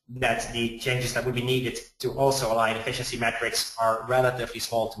 that the changes that would be needed to also align efficiency metrics are relatively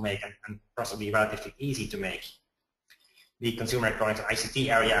small to make and possibly relatively easy to make. The consumer electronics ICT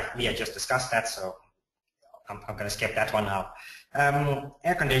area, we had just discussed that, so I'm going to skip that one now.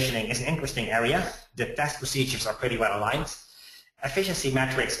 Air conditioning is an interesting area. The test procedures are pretty well aligned. Efficiency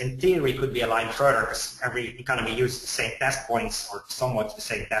metrics in theory could be aligned further because every economy uses the same test points or somewhat the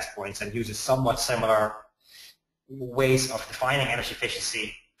same test points and uses somewhat similar ways of defining energy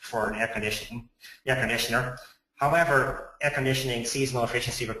efficiency for an air conditioner. However, air conditioning seasonal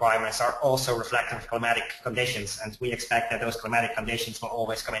efficiency requirements are also reflective of climatic conditions, and we expect that those climatic conditions will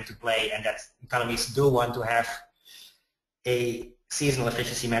always come into play and that economies do want to have a seasonal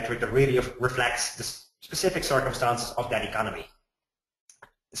efficiency metric that really reflects the specific circumstances of that economy.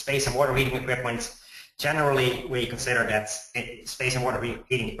 Space and water heating equipment, generally we consider that space and water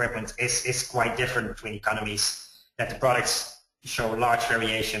heating equipment is quite different between economies, that the products show large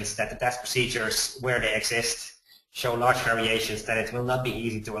variations, that the test procedures where they exist show large variations, that it will not be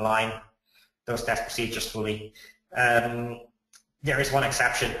easy to align those test procedures fully. There is one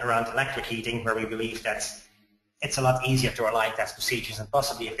exception around electric heating where we believe that it's a lot easier to align test procedures and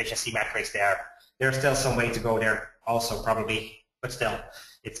possibly efficiency metrics there. There's still some way to go there also probably, but still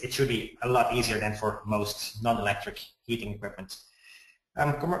it should be a lot easier than for most non-electric heating equipment.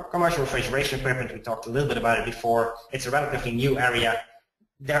 Commercial refrigeration equipment, we talked a little bit about it before. It's a relatively new area.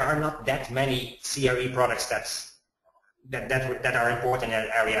 There are not that many CRE products that are important in that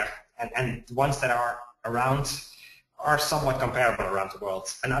area, and the ones that are around are somewhat comparable around the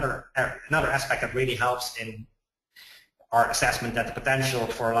world. Another aspect that really helps in our assessment that the potential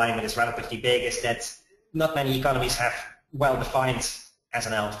for alignment is relatively big is that not many economies have well-defined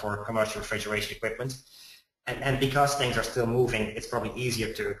S&L for commercial refrigeration equipment. And because things are still moving, it's probably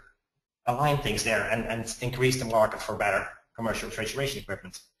easier to align things there and increase the market for better commercial refrigeration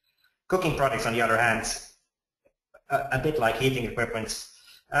equipment. Cooking products, on the other hand, a bit like heating equipment,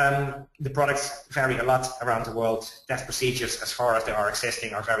 the products vary a lot around the world. Test procedures, as far as they are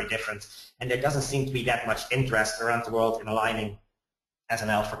existing, are very different. And there doesn't seem to be that much interest around the world in aligning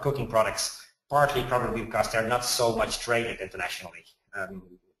S&L for cooking products, partly probably because they're not so much traded internationally.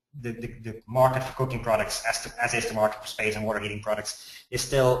 The market for cooking products, as is the market for space and water heating products, is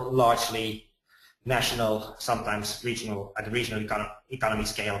still largely national, sometimes regional, at the regional economy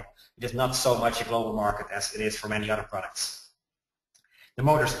scale. It is not so much a global market as it is for many other products. The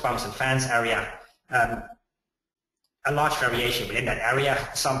motors, pumps, and fans area, a large variation within that area.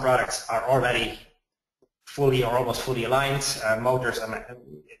 Some products are already fully or almost fully aligned. Motors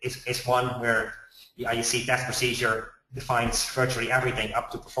is one where the IEC test procedure defines virtually everything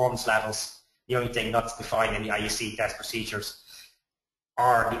up to performance levels. The only thing not defined in the IEC test procedures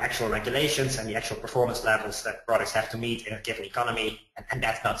are the actual regulations and the actual performance levels that products have to meet in a given economy, and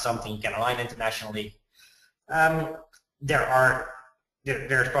that's not something you can align internationally.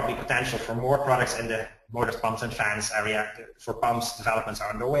 There's probably potential for more products in the motors, pumps, and fans area. For pumps, developments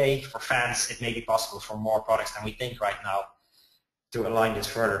are underway. For fans, it may be possible for more products than we think right now to align this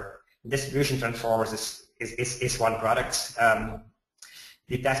further. Distribution transformers is one product.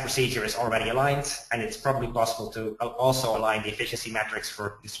 The test procedure is already aligned, and it's probably possible to also align the efficiency metrics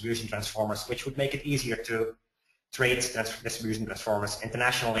for distribution transformers, which would make it easier to trade distribution transformers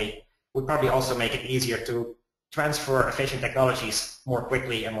internationally. Would probably also make it easier to transfer efficient technologies more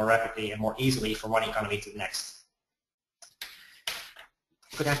quickly and more rapidly and more easily from one economy to the next.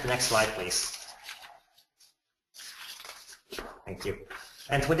 Could I have the next slide, please? Thank you.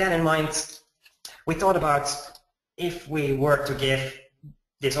 And with that in mind, we thought about if we were to give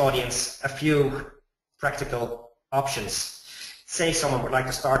this audience a few practical options. Say someone would like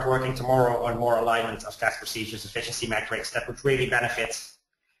to start working tomorrow on more alignment of test procedures, efficiency metrics that would really benefit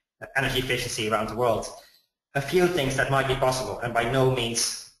energy efficiency around the world. A few things that might be possible, and by no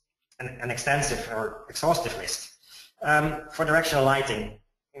means an extensive or exhaustive list. For directional lighting,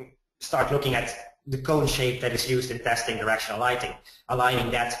 start looking at the cone shape that is used in testing directional lighting. Aligning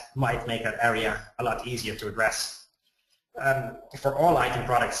that might make that area a lot easier to address. For all lighting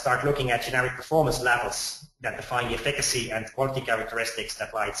products, start looking at generic performance levels that define the efficacy and quality characteristics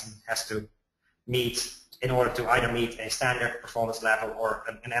that lighting has to meet in order to either meet a standard performance level or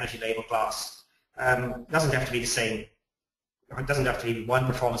an energy label class. Doesn't have to be the same. It doesn't have to be one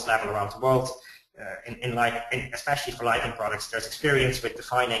performance level around the world. Especially for lighting products, there's experience with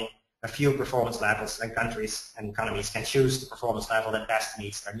defining a few performance levels, and countries and economies can choose the performance level that best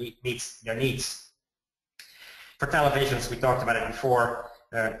meets their needs. For televisions, we talked about it before,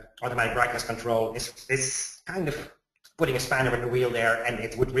 automatic brightness control is kind of putting a spanner in the wheel there, and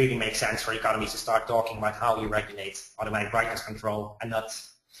it would really make sense for economies to start talking about how you regulate automatic brightness control and not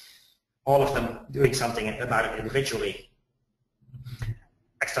all of them doing something about it individually.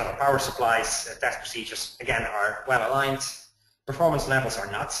 External power supplies, test procedures, again, are well aligned. Performance levels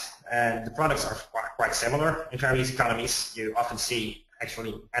are not, and the products are quite similar in various economies. You often see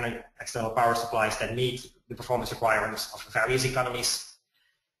actually external power supplies that meet the performance requirements of various economies,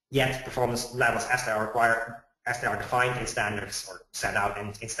 yet performance levels as they are defined in standards or set out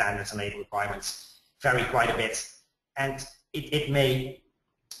in standards and label requirements vary quite a bit, and it may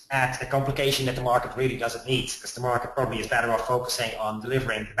add a complication that the market really doesn't need, because the market probably is better off focusing on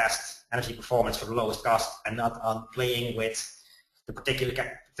delivering the best energy performance for the lowest cost and not on playing with the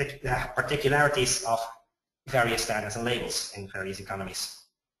particularities of various standards and labels in various economies.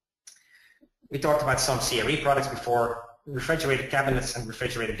 We talked about some CRE products before. Refrigerated cabinets and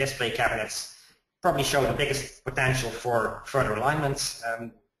refrigerated display cabinets probably show the biggest potential for further alignment.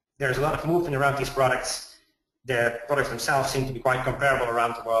 There's a lot of movement around these products. The products themselves seem to be quite comparable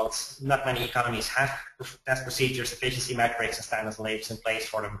around the world. Not many economies have test procedures, efficiency metrics, and standards and labels in place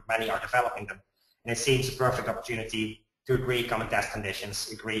for them. Many are developing them. And it seems a perfect opportunity to agree common test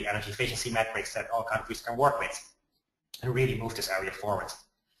conditions, agree energy efficiency metrics that all countries can work with, and really move this area forward.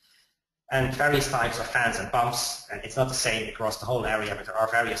 And various types of fans and pumps, and it's not the same across the whole area, but there are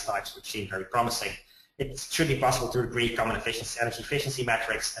various types which seem very promising. It should be possible to agree common energy efficiency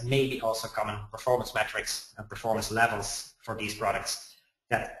metrics and maybe also common performance metrics and performance levels for these products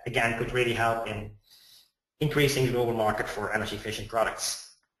that, again, could really help in increasing the global market for energy efficient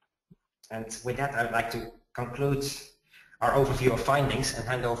products. And with that, I would like to conclude our overview of findings and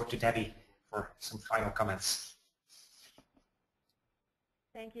hand over to Debbie for some final comments.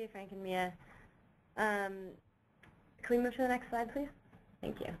 Thank you, Frank and Mia. Can we move to the next slide, please?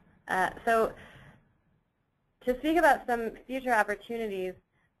 Thank you. So to speak about some future opportunities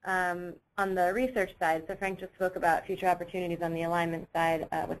on the research side, so Frank just spoke about future opportunities on the alignment side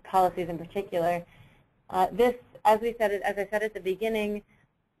with policies in particular. This, as I said at the beginning,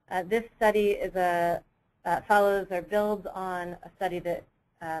 this study is follows or builds on a study that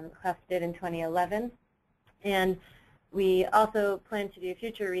CLEF did in 2011, and we also plan to do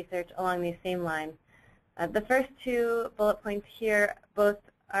future research along these same lines. The first two bullet points here both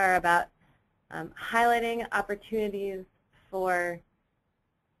are about highlighting opportunities for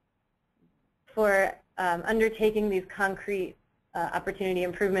undertaking these concrete opportunity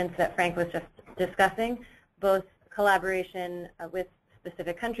improvements that Frank was just discussing, both collaboration with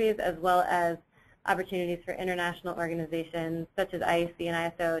specific countries as well as opportunities for international organizations such as IEC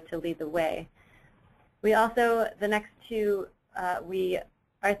and ISO to lead the way. We also, the next two, we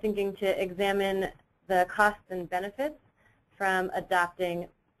are thinking to examine the costs and benefits from adopting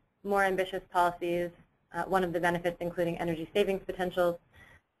more ambitious policies, one of the benefits including energy savings potentials,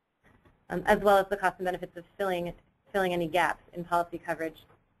 as well as the cost and benefits of filling any gaps in policy coverage.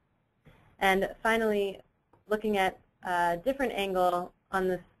 And finally, looking at a different angle on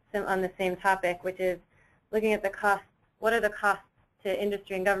the same topic, which is looking at the costs. What are the costs to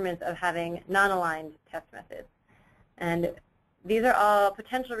industry and governments of having non-aligned test methods? And these are all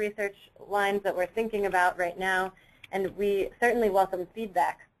potential research lines that we're thinking about right now, and we certainly welcome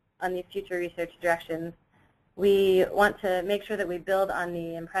feedback on these future research directions. We want to make sure that we build on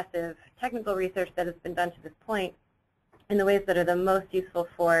the impressive technical research that has been done to this point in the ways that are the most useful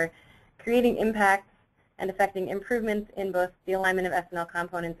for creating impacts and affecting improvements in both the alignment of S&L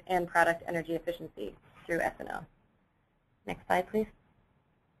components and product energy efficiency through S&L. Next slide, please.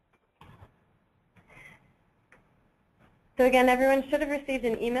 So again, everyone should have received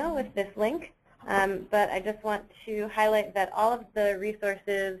an email with this link, but I just want to highlight that all of the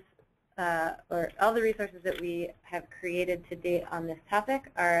resources that we have created to date on this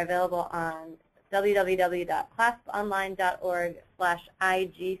topic are available on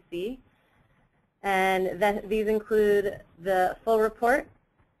www.clasponline.org/IGC. And these include the full report,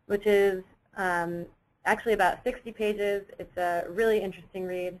 which is actually about 60 pages. It's a really interesting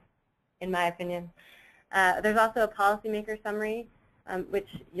read, in my opinion. There's also a policymaker summary, which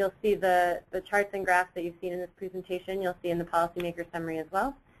you'll see the charts and graphs that you've seen in this presentation. You'll see in the policymaker summary as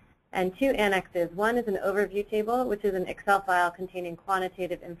well. And 2 annexes. One is an overview table, which is an Excel file containing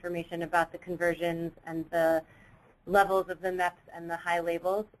quantitative information about the conversions and the levels of the MEPs and the high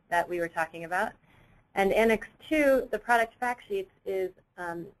labels that we were talking about. And Annex 2, the product fact sheets, is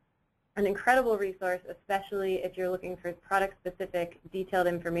an incredible resource, especially if you're looking for product-specific detailed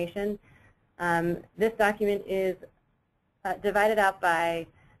information. This document is divided out by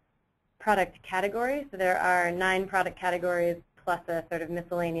product category. So there are 9 product categories plus a sort of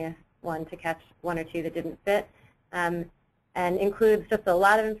miscellaneous one to catch 1 or 2 that didn't fit, and includes just a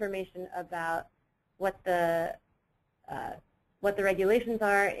lot of information about what the regulations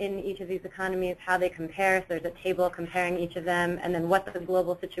are in each of these economies, how they compare. So there's a table comparing each of them, and then what the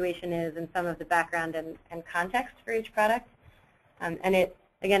global situation is and some of the background and context for each product. And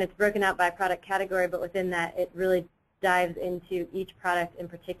again, it's broken out by product category, but within that, it really dives into each product in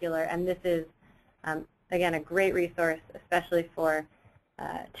particular. And this is, again, a great resource, especially for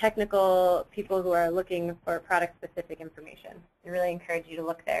technical people who are looking for product-specific information. I really encourage you to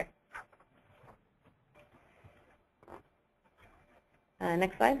look there.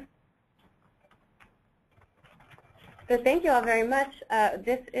 Next slide. So thank you all very much.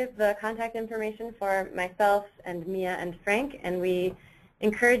 This is the contact information for myself and Mia and Frank, and we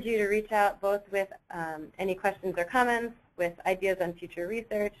encourage you to reach out both with any questions or comments, with ideas on future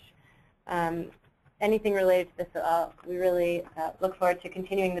research, anything related to this at all. We really look forward to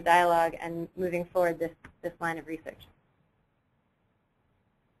continuing the dialogue and moving forward this line of research.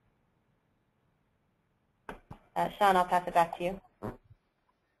 Sean, I'll pass it back to you.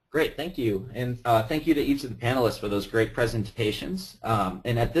 Great, thank you. And thank you to each of the panelists for those great presentations.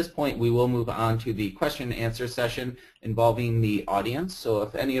 And at this point, we will move on to the question and answer session involving the audience. So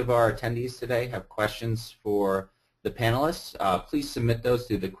if any of our attendees today have questions for the panelists, please submit those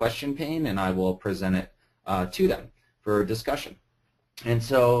through the question pane, and I will present it to them for discussion. And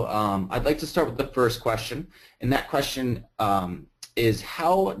so I'd like to start with the first question. And that question is,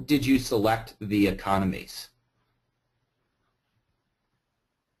 how did you select the economies?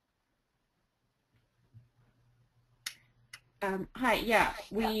 Hi, yeah,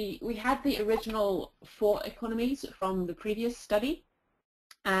 we had the original 4 economies from the previous study,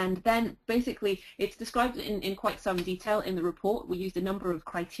 and then basically it's described in quite some detail in the report. We used a number of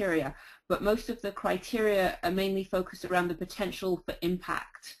criteria, but most of the criteria are mainly focused around the potential for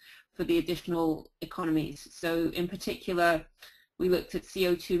impact for the additional economies. So in particular, we looked at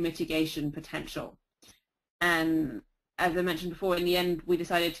CO2 mitigation potential, and as I mentioned before, in the end we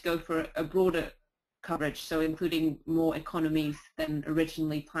decided to go for a broader coverage, so including more economies than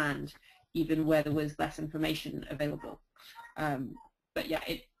originally planned, even where there was less information available. But yeah,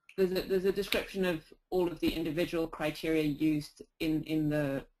 there's a description of all of the individual criteria used in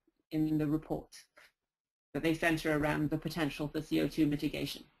the report, but they center around the potential for CO2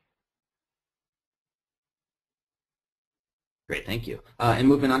 mitigation. Great, thank you. And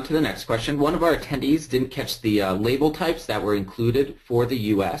moving on to the next question, one of our attendees didn't catch the label types that were included for the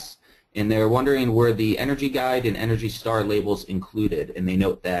U.S., and they're wondering, were the Energy Guide and Energy Star labels included? And they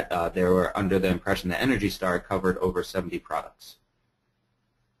note that they were under the impression that Energy Star covered over 70 products.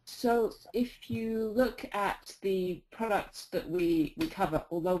 So if you look at the products that we cover,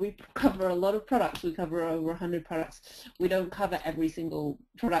 although we cover a lot of products, we cover over 100 products, we don't cover every single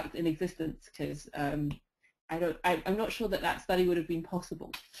product in existence because I'm not sure that study would have been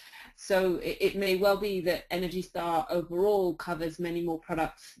possible. So it may well be that Energy Star overall covers many more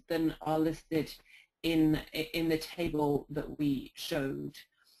products than are listed in the table that we showed.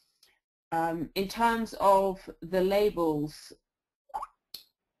 In terms of the labels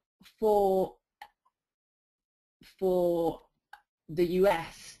for the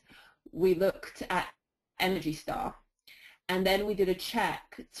US, we looked at Energy Star, and then we did a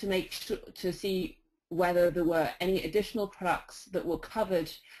check to make sure to see whether there were any additional products that were covered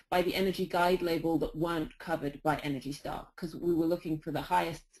by the Energy Guide label that weren't covered by Energy Star, because we were looking for the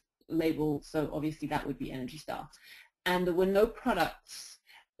highest label, so obviously that would be Energy Star. And there were no products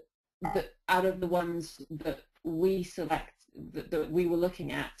that, out of the ones that we that we were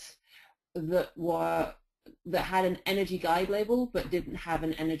looking at, that had an Energy Guide label but didn't have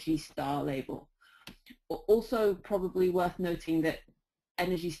an Energy Star label. Also, probably worth noting that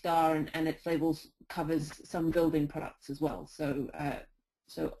Energy Star and its labels covers some building products as well. So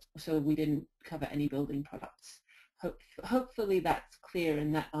so we didn't cover any building products. Hopefully that's clear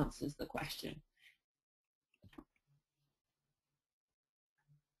and that answers the question.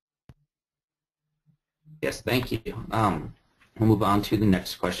 Yes, thank you. We'll move on to the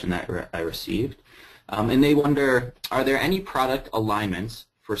next question that I received. And they wonder, are there any product alignments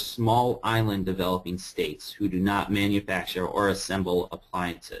for small island developing states who do not manufacture or assemble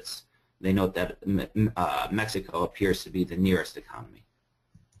appliances? They note that Mexico appears to be the nearest economy.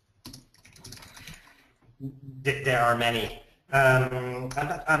 There are many.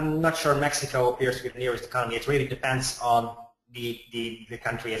 I'm not sure Mexico appears to be the nearest economy. It really depends on the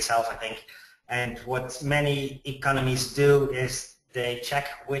country itself, I think. And what many economies do is they check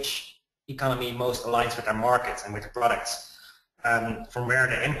which economy most aligns with their markets and with their products, from where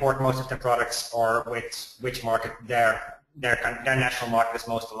they import most of their products, or with which market their national market is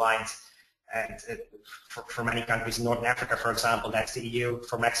most aligned. And for many countries in Northern Africa, for example, that's the EU.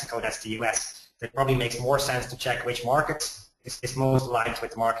 For Mexico, that's the US. It probably makes more sense to check which market is most aligned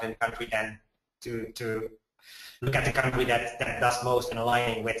with the market in the country than to look at the country that does most in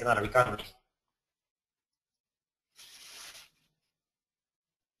aligning with another economy.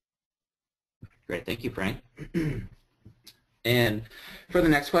 Great, thank you, Frank. And for the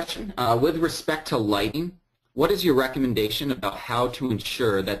next question, with respect to lighting, what is your recommendation about how to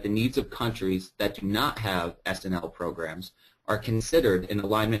ensure that the needs of countries that do not have S&L programs are considered in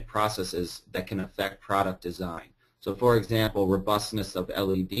alignment processes that can affect product design? So for example, robustness of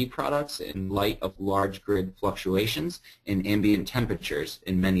LED products in light of large grid fluctuations and ambient temperatures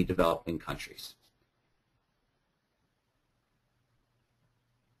in many developing countries.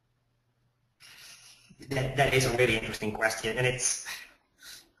 That is a really interesting question, and it's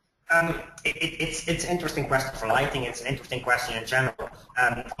an interesting question for lighting. It's an interesting question in general.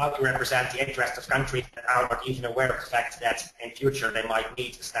 How to represent the interest of countries that are not even aware of the fact that in future they might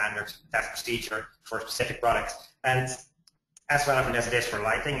need a standard test procedure for a specific product. And as relevant as it is for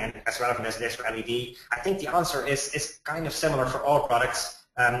lighting and as relevant as it is for LED, I think the answer is kind of similar for all products.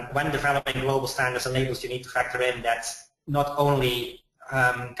 When developing global standards and labels, you need to factor in that not only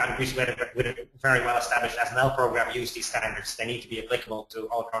countries with a very well-established S&L program use these standards. They need to be applicable to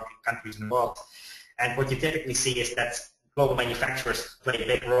all countries in the world. And what you typically see is that global manufacturers play a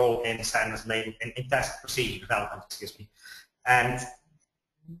big role in standards in test procedure development, And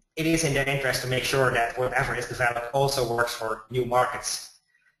it is in their interest to make sure that whatever is developed also works for new markets.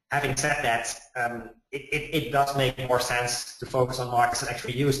 Having said that, it does make more sense to focus on markets that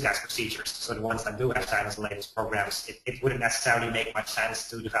actually use test procedures. So the ones that do have standards and labels programs, it wouldn't necessarily make much sense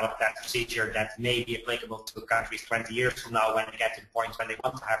to develop that procedure that may be applicable to countries 20 years from now when they get to the point when they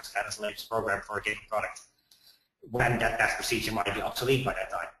want to have a standards and labels program for a given product, when that test procedure might be obsolete by that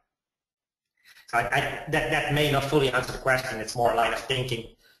time. So that may not fully answer the question. It's more a line of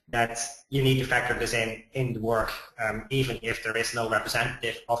thinking that you need to factor this in the work, even if there is no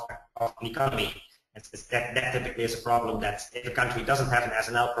representative of an economy. That typically is a problem, that if a country doesn't have an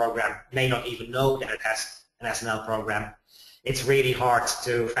S&L program, may not even know that it has an S&L program, it's really hard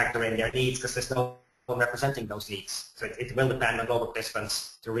to factor in their needs because there's no one representing those needs. So it will depend on global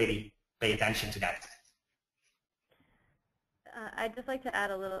participants to really pay attention to that. I'd just like to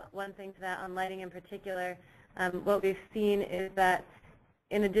add one thing to that on lighting in particular. What we've seen is that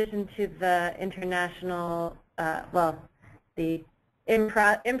in addition to the international, the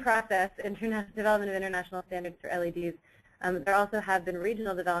in-process development of international standards for LEDs, there also have been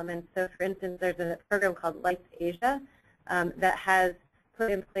regional developments. So for instance, there's a program called Lights Asia that has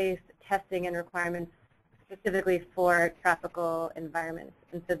put in place testing and requirements specifically for tropical environments.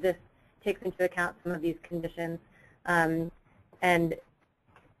 And so this takes into account some of these conditions. And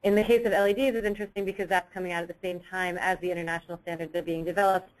in the case of LEDs, it's interesting because that's coming out at the same time as the international standards are being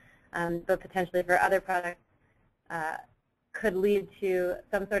developed. but potentially for other products could lead to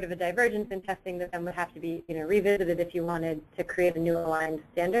some sort of a divergence in testing that then would have to be revisited if you wanted to create a new aligned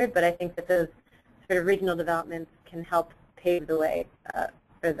standard. But I think that those sort of regional developments can help pave the way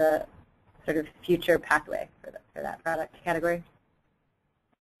for the sort of future pathway for that product category.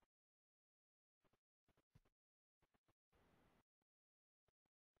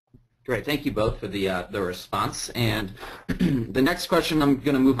 Great, thank you both for the response. And the next question I'm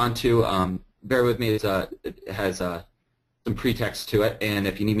going to move on to, bear with me, it has some pretext to it, and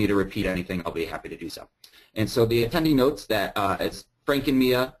if you need me to repeat anything, I'll be happy to do so. And so the attendee notes that, as Frank and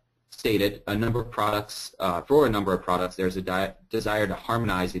Mia stated, for a number of products, there's a desire to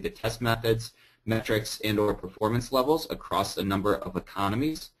harmonize either test methods, metrics, and/or performance levels across a number of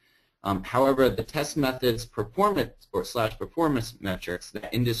economies. However, the test methods performance metrics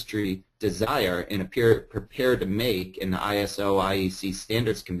that industry desire and appear prepared to make in the ISO IEC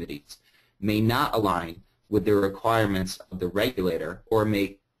standards committees may not align with the requirements of the regulator or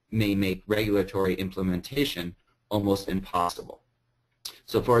may make regulatory implementation almost impossible.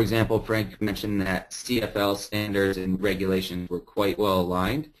 So for example, Frank mentioned that CFL standards and regulations were quite well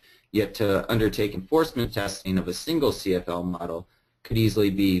aligned, yet to undertake enforcement testing of a single CFL model could easily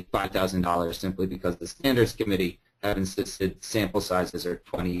be $5,000 simply because the standards committee have insisted sample sizes are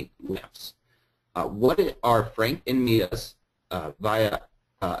 20 lamps. What are Frank and Mia's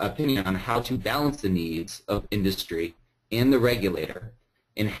opinion on how to balance the needs of industry and the regulator,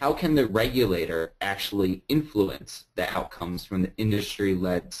 and how can the regulator actually influence the outcomes from the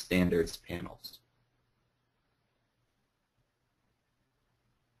industry-led standards panels?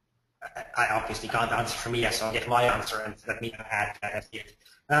 I obviously can't answer for Mia, so I'll give my answer and let me add that.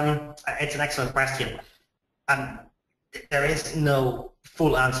 It's an excellent question. There is no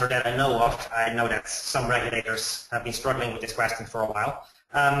full answer that I know of. I know that some regulators have been struggling with this question for a while.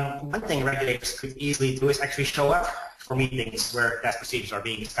 One thing regulators could easily do is actually show up for meetings where test procedures are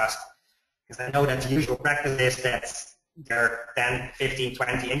being discussed. Because I know that the usual practice is that there are 10, 15,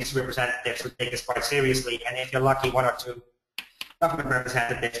 20 industry representatives who take this quite seriously, and if you're lucky, one or two government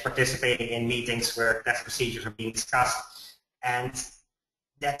representatives participating in meetings where test procedures are being discussed. And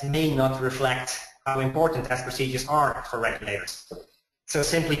that may not reflect how important test procedures are for regulators. So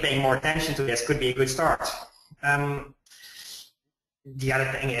simply paying more attention to this could be a good start. The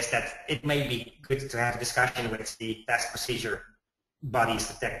other thing is that it may be good to have a discussion with the test procedure bodies,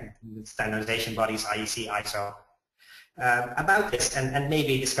 the standardization bodies, IEC, ISO, about this, and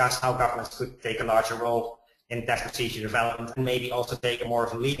maybe discuss how governments could take a larger role in test procedure development, and maybe also take a more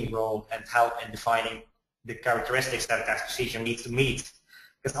of a leading role and help in defining the characteristics that a test procedure needs to meet.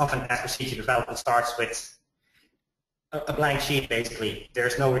 Because often test procedure development starts with a blank sheet, basically.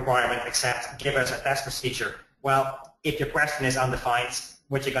 There's no requirement except give us a test procedure. Well, if your question is undefined,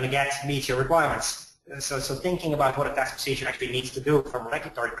 what you're going to get meets your requirements. So thinking about what a test procedure actually needs to do from a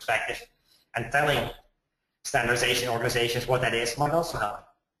regulatory perspective and telling standardization organizations what that is might also help.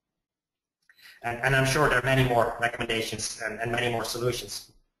 And I'm sure there are many more recommendations and many more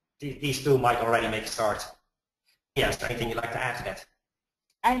solutions. These two might already make a start. Yeah, is there anything you'd like to add to that?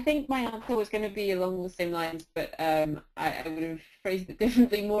 I think my answer was going to be along the same lines, but I would have phrased it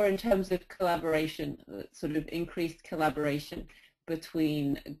differently, more in terms of collaboration, sort of increased collaboration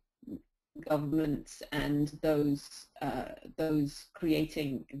between governments and those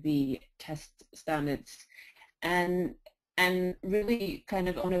creating the test standards, and really kind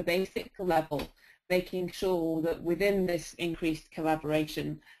of on a basic level, making sure that within this increased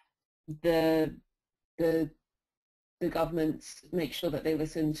collaboration, the governments make sure that they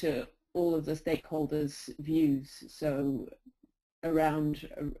listen to all of the stakeholders' views, so around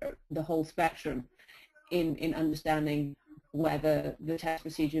the whole spectrum in understanding whether the test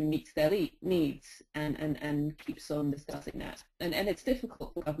procedure meets their needs and keeps on discussing that. And it's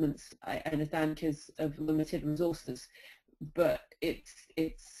difficult for governments, I understand, because of limited resources, but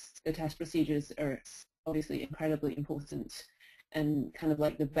the test procedures are obviously incredibly important and kind of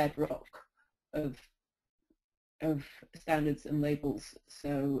like the bedrock of standards and labels,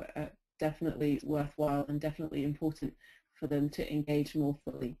 so definitely worthwhile and definitely important for them to engage more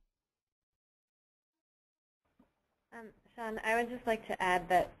fully. Sean, I would just like to add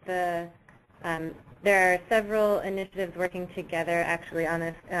that there are several initiatives working together actually on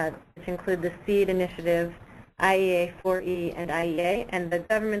this, which include the SEED initiative, IEA 4E, and IEA, and the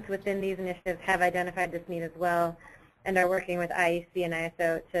governments within these initiatives have identified this need as well and are working with IEC and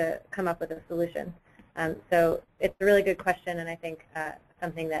ISO to come up with a solution. So it's a really good question, and I think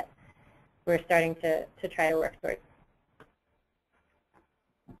something that we're starting to try to work towards.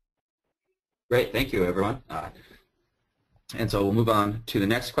 Great, thank you, everyone. And so we'll move on to the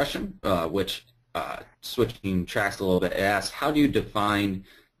next question, which, switching tracks a little bit, it asks, how do you define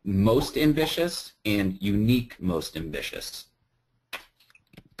most ambitious and unique most ambitious?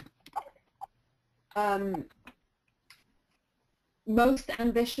 Most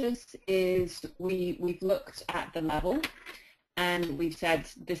ambitious is we've looked at the level and we've said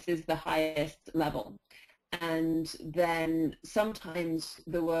this is the highest level. And then sometimes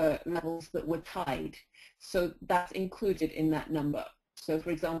there were levels that were tied. So that's included in that number. So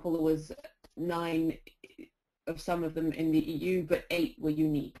for example, there was 9 of some of them in the EU, but 8 were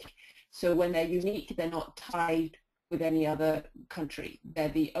unique. So when they're unique, they're not tied with any other country. They're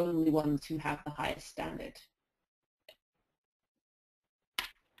the only ones who have the highest standard.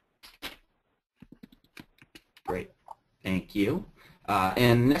 Great, thank you.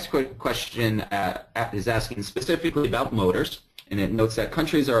 And next question is asking specifically about motors, and it notes that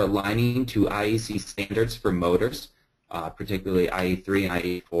countries are aligning to IEC standards for motors, particularly IE3 and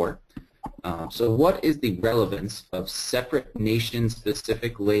IE4. So what is the relevance of separate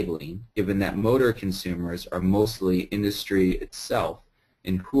nation-specific labeling, given that motor consumers are mostly industry itself,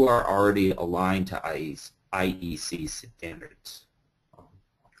 and who are already aligned to IEC standards?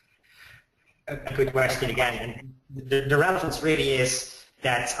 A good question again. And the relevance really is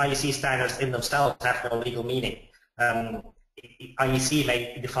that IEC standards in themselves have no legal meaning. IEC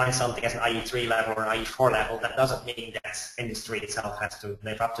may define something as an IE3 level or an IE4 level. That doesn't mean that industry itself has to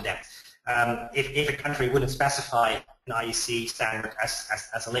live up to that. If a country wouldn't specify an IEC standard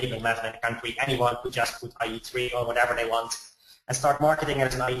as a labeling level in a country, anyone could just put IE3 or whatever they want and start marketing it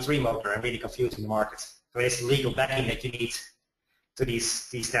as an IE3 motor and really confusing the market. So it's legal backing that you need to these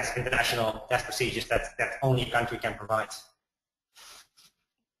international test procedures that only a country can provide.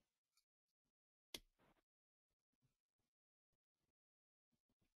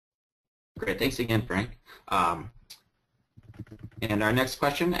 Great, thanks again, Frank. And our next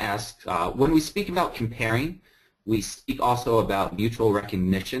question asks, when we speak about comparing, we speak also about mutual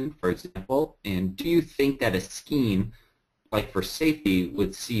recognition, for example, and do you think that a scheme, like for safety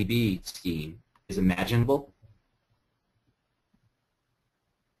with CB scheme, is imaginable?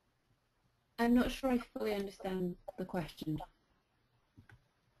 I'm not sure I fully understand the question.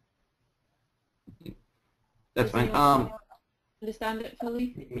 That's fine. Understand it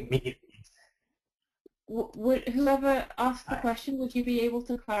fully? Whoever asked the question, would you be able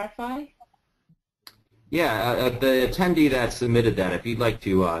to clarify? Yeah, the attendee that submitted that, if you'd like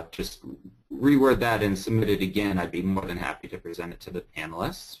to just reword that and submit it again, I'd be more than happy to present it to the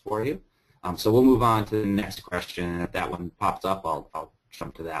panelists for you. So we'll move on to the next question, and if that one pops up, I'll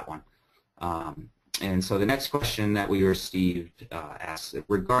jump to that one. And so the next question that we received asks,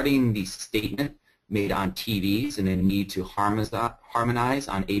 regarding the statement made on TVs and the need to harmonize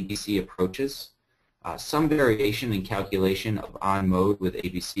on ABC approaches, some variation in calculation of on mode with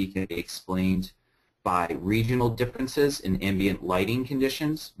ABC can be explained by regional differences in ambient lighting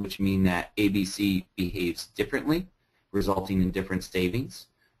conditions, which mean that ABC behaves differently, resulting in different savings.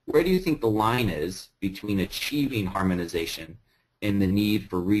 Where do you think the line is between achieving harmonization and the need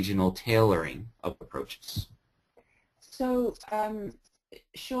for regional tailoring of approaches? So,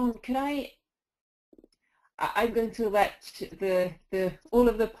 Sean, could I'm going to let all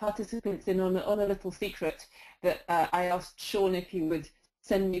of the participants in on a little secret that I asked Sean if he would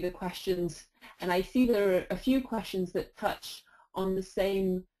send me the questions, and I see there are a few questions that touch on the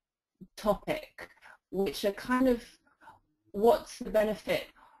same topic, which are kind of what's the benefit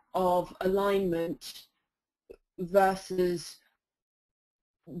of alignment versus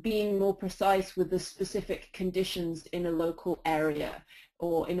being more precise with the specific conditions in a local area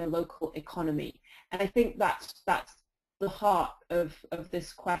or in a local economy. And I think that's the heart of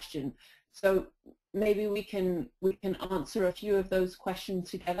this question. So maybe we can answer a few of those questions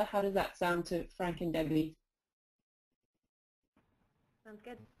together. How does that sound to Frank and Debbie? Sounds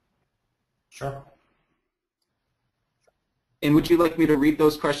good. Sure. And would you like me to read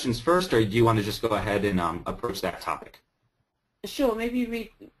those questions first, or do you want to just go ahead and approach that topic? Sure, maybe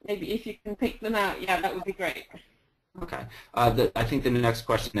if you can pick them out, yeah, that would be great. Okay. I think the next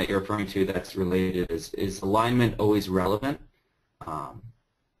question that you're referring to that's related is alignment always relevant?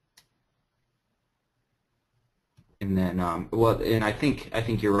 And then, well, and I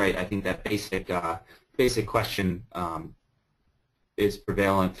think you're right. I think that basic question is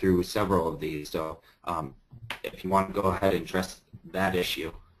prevalent through several of these. So if you want to go ahead and address that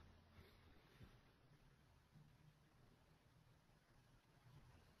issue.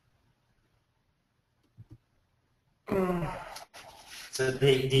 So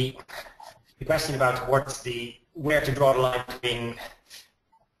the question about where to draw the line between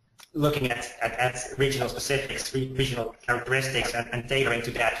looking at regional specifics, regional characteristics, and tailoring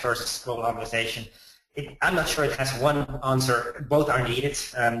to that versus global harmonization. I'm not sure it has one answer. Both are needed.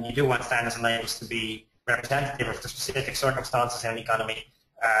 You do want standards and labels to be representative of the specific circumstances in the economy.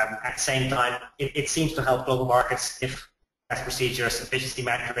 At the same time, it seems to help global markets if best procedures, efficiency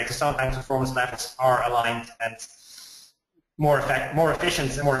metrics, sometimes performance levels are aligned, and more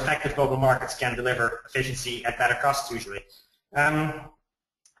efficient and more effective global markets can deliver efficiency at better costs usually.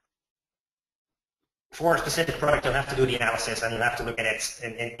 For a specific product, you'll have to do the analysis and you'll have to look at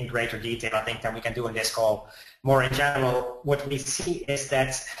it in greater detail, I think, than we can do in this call. More in general, what we see is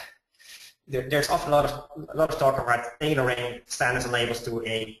that there's often a lot of talk about tailoring standards and labels to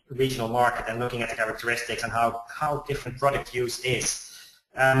a regional market and looking at the characteristics and how different product use is.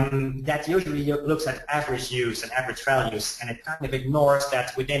 That usually looks at average use and average values, and it kind of ignores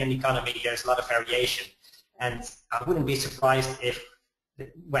that within an economy there's a lot of variation. And I wouldn't be surprised if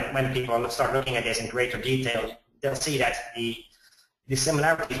when people start looking at this in greater detail, they'll see that the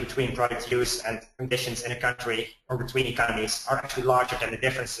similarities between product use and conditions in a country or between economies are actually larger than the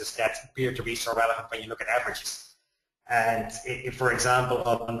differences that appear to be so relevant when you look at averages. And if, for example,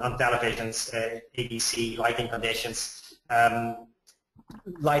 on televisions, ABC, lighting conditions,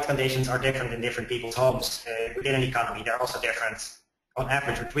 light conditions are different in different people's homes. Within an economy, they're also different on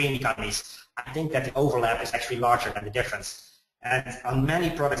average between economies. I think that the overlap is actually larger than the difference. And on many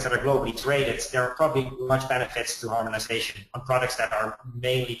products that are globally traded, there are probably large benefits to harmonization. On products that are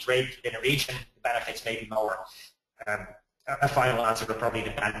mainly traded within a region, the benefits may be lower. A final answer will probably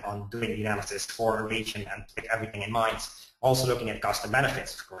depend on doing the analysis for a region and take everything in mind. Also looking at cost and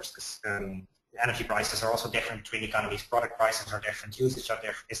benefits, of course, because energy prices are also different between economies. Product prices are different, usage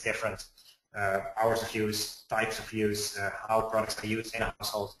is different, hours of use, types of use, how products are used in a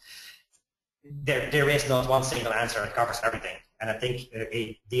household. There is not one single answer that covers everything, and I think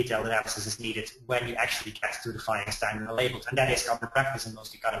a detailed analysis is needed when you actually get to defining standard and labels, and that is common practice in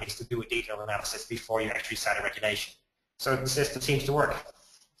most economies to do a detailed analysis before you actually set a regulation. So the system seems to work.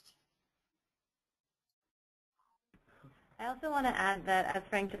 I also want to add that, as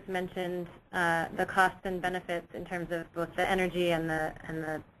Frank just mentioned, the costs and benefits in terms of both the energy and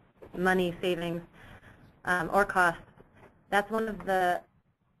the money savings or costs, that's one of the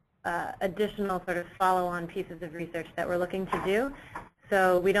additional sort of follow-on pieces of research that we're looking to do.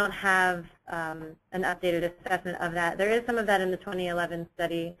 So we don't have an updated assessment of that. There is some of that in the 2011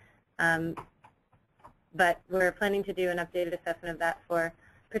 study, but we're planning to do an updated assessment of that for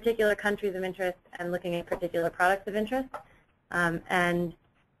particular countries of interest and looking at particular products of interest. And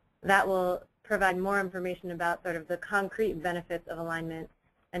that will provide more information about sort of the concrete benefits of alignment.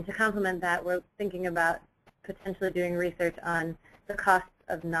 And to complement that, we're thinking about potentially doing research on the costs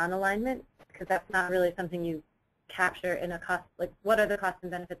of non-alignment, because that's not really something you capture in a cost, like what are the costs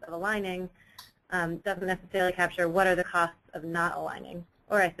and benefits of aligning, doesn't necessarily capture what are the costs of not aligning,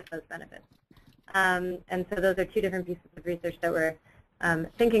 or I suppose benefits. And so those are two different pieces of research that we're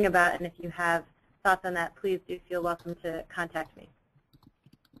thinking about, and if you have thoughts on that, please do feel welcome to contact me.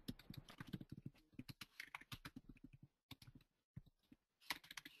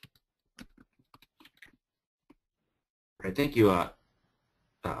 Great, thank you,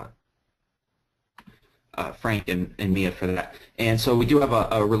 Frank and Mia, for that. And so we do have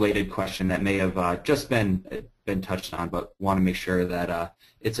a related question that may have just been touched on, but want to make sure that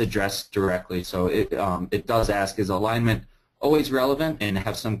it's addressed directly. So it does ask, is alignment always relevant, and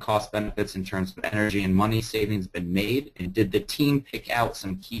have some cost benefits in terms of energy and money savings been made, and did the team pick out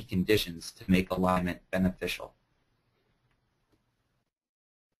some key conditions to make alignment beneficial?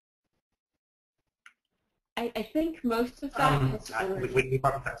 I think most of that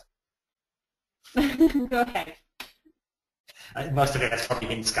Go ahead. Most of it has probably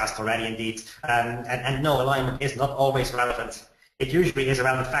been discussed already, indeed. And no, alignment is not always relevant. It usually is a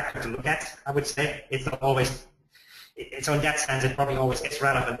relevant factor to look at, I would say. It's not always, so in that sense, it probably always is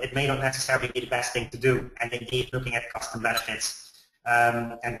relevant. It may not necessarily be the best thing to do, and indeed looking at cost and benefits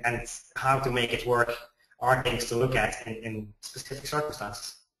and how to make it work are things to look at in specific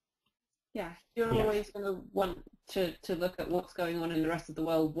circumstances. Yeah, you're always going to want to look at what's going on in the rest of the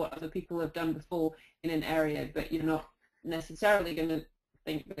world, what other people have done before in an area, but you're not necessarily going to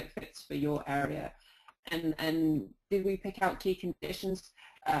think that it fits for your area. And did we pick out key conditions?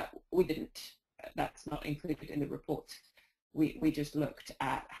 We didn't. That's not included in the report. We just looked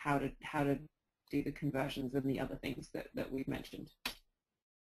at how to do the conversions and the other things that we've mentioned.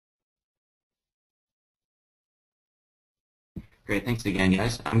 Great, thanks again,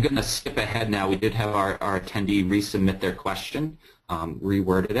 guys. I'm going to skip ahead now. We did have our attendee resubmit their question,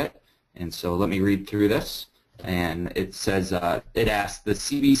 reworded it, and so let me read through this. And it says, it asks, the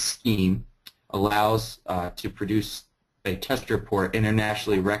CB scheme allows to produce a test report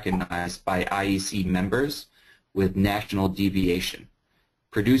internationally recognized by IEC members with national deviation.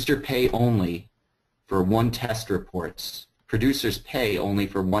 Producer pay only for one test reports. Producers pay only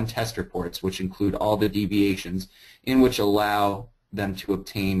for one test reports, which include all the deviations, in which allow them to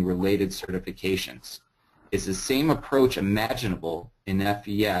obtain related certifications. Is the same approach imaginable in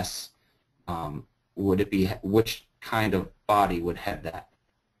FES? Would it be, which kind of body would head that?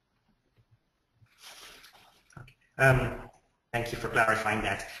 Thank you for clarifying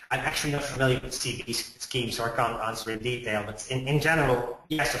that. I'm actually not familiar with CB schemes, so I can't answer in detail. But in general,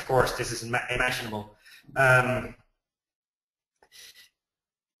 yes, of course, this is imaginable.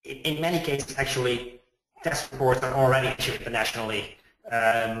 In many cases, actually, test reports are already issued internationally.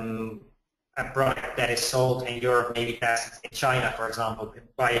 A product that is sold in Europe may be tested in China, for example,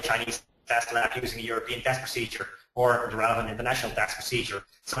 by a Chinese test lab using a European test procedure or the relevant international test procedure.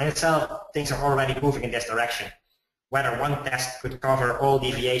 So in itself, things are already moving in this direction. Whether one test could cover all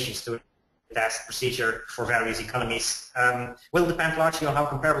deviations to the test procedure for various economies will depend largely on how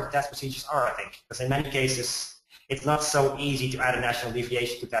comparable the test procedures are, I think. Because in many cases, it's not so easy to add a national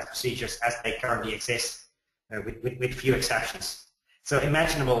deviation to test procedures as they currently exist, with few exceptions. So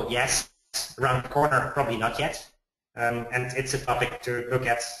imaginable, yes. Around the corner, probably not yet. And it's a topic to look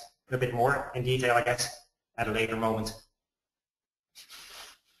at a bit more in detail, I guess, at a later moment.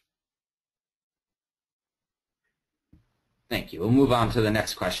 Thank you. We'll move on to the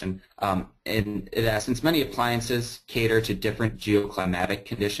next question. In essence, many appliances cater to different geoclimatic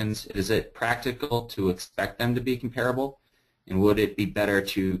conditions. Is it practical to expect them to be comparable? And would it be better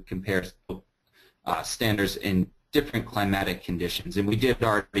to compare standards in different climatic conditions? And we did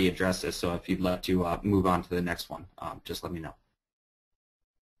already address this, so if you'd like to move on to the next one, just let me know.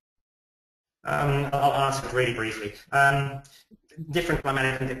 I'll answer it really briefly. Different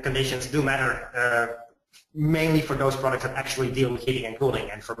climatic conditions do matter, mainly for those products that actually deal with heating and cooling,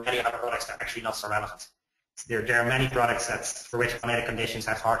 and for many other products that are actually not so relevant. There are many products for which climatic conditions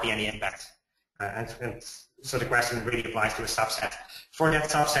have hardly any impact. And so the question really applies to a subset. For that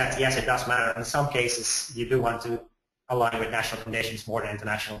subset, yes, it does matter. In some cases, you do want to align with national conditions more than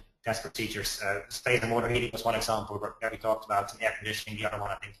international test procedures. Space and water heating was one example that we talked about, air conditioning the other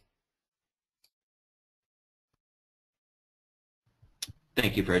one, I think.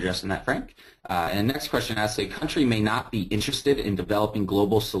 Thank you for addressing that, Frank. And next question asks, a country may not be interested in developing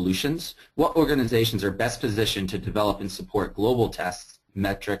global solutions. What organizations are best positioned to develop and support global tests,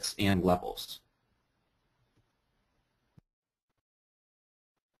 metrics, and levels?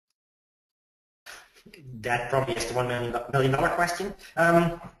 That probably is the $1 million question.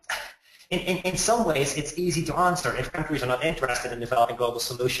 In some ways, it's easy to answer. If countries are not interested in developing global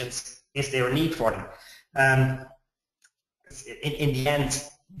solutions, is there a need for them? In the end,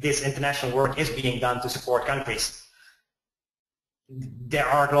 this international work is being done to support countries. There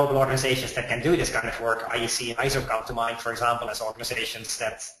are global organizations that can do this kind of work. IEC and ISO come to mind, for example, as organizations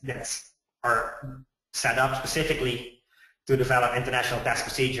that are set up specifically to develop international test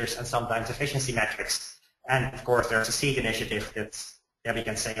procedures and sometimes efficiency metrics. And of course, there's a SEED initiative that Debbie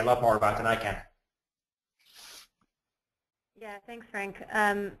can say a lot more about than I can. Yeah, thanks, Frank.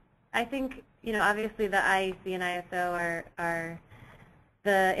 I think, obviously the IEC and ISO are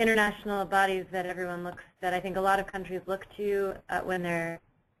the international bodies that that I think a lot of countries look to when they're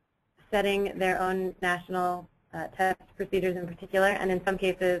setting their own national test procedures in particular. And in some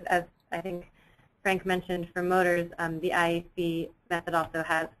cases, as I think Frank mentioned for motors, the IEC method also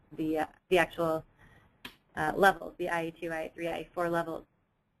has the actual levels, the IE2, IE3, IE4 levels.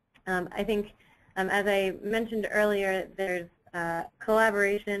 I think, as I mentioned earlier, there's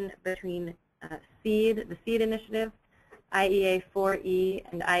collaboration between SEED, the SEED initiative, IEA 4E,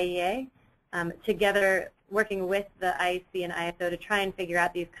 and IEA, together working with the IEC and ISO to try and figure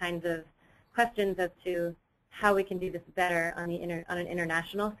out these kinds of questions as to how we can do this better on an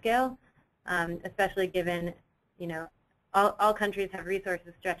international scale, especially given, all countries have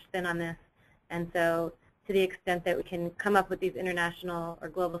resources stretched thin on this, and so to the extent that we can come up with these international or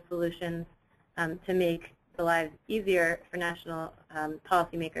global solutions to make the lives easier for national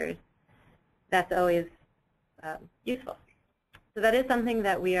policymakers, that's always useful. So that is something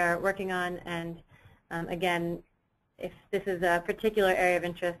that we are working on, and again, if this is a particular area of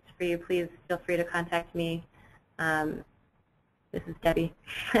interest for you, please feel free to contact me. This is Debbie,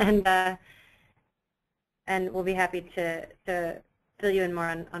 and we'll be happy to fill you in more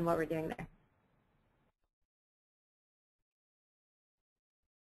on what we're doing there.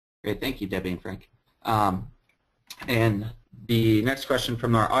 Great, thank you, Debbie and Frank. And the next question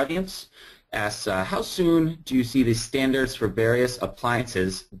from our audience asks, how soon do you see the standards for various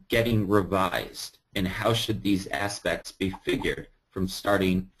appliances getting revised, and how should these aspects be figured from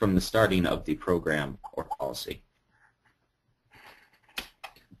the starting of the program or policy?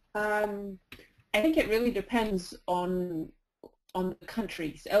 I think it really depends on the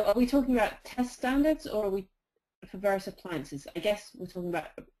countries. Are we talking about test standards, or are we for various appliances? I guess we're talking about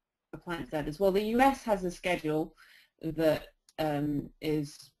appliance standards. Well, the US has a schedule that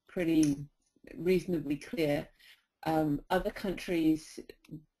is pretty reasonably clear. Other countries,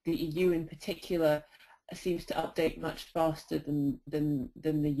 the EU in particular, seems to update much faster than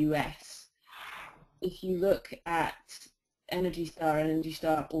the US. If you look at Energy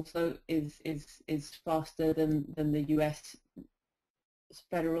Star also is faster than the US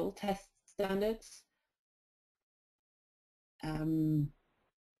federal test standards. And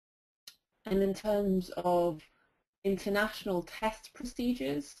in terms of international test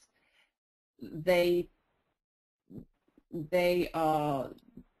procedures, they are,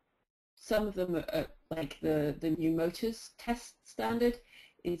 some of them are, like the new motors test standard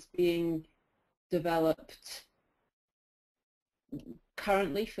is being developed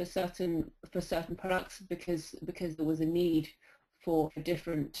currently for certain products because there was a need for a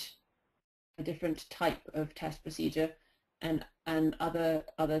different type of test procedure, and other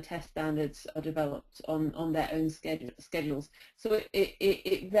test standards are developed on their own schedules. So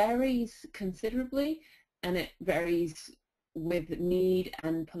it varies considerably, and it varies with need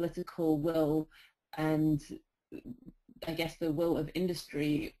and political will, and I guess the will of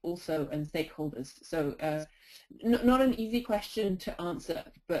industry also, and stakeholders. So not an easy question to answer,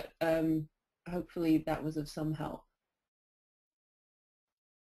 but hopefully that was of some help.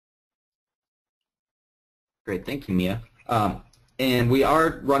 Great, thank you, Mia. And we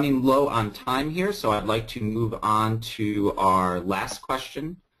are running low on time here, so I'd like to move on to our last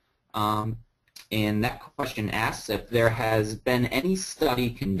question. And that question asks if there has been any study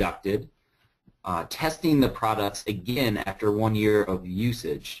conducted testing the products again after 1 year of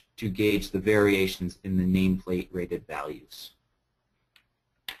usage to gauge the variations in the nameplate rated values.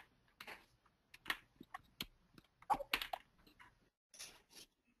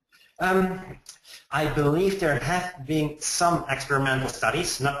 I believe there have been some experimental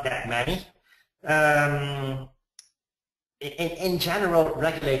studies, not that many. In general,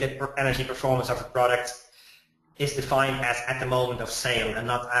 regulated energy performance of a product is defined as at the moment of sale and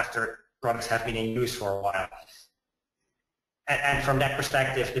not after products have been in use for a while. And from that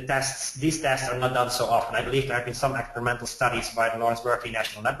perspective, these tests are not done so often. I believe there have been some experimental studies by the Lawrence Berkeley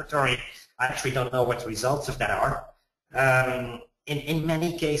National Laboratory. I actually don't know what the results of that are. In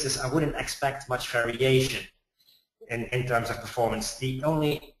many cases, I wouldn't expect much variation in terms of performance. The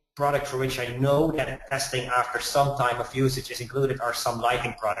only product for which I know that testing after some time of usage is included are some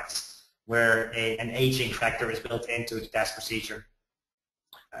lighting products, where an aging factor is built into the test procedure.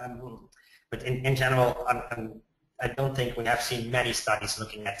 But in general, I don't think we have seen many studies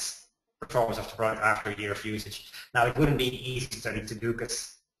looking at performance of the product after a year of usage. Now, it wouldn't be an easy study to do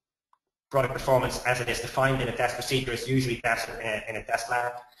because product performance as it is defined in a test procedure is usually tested in a test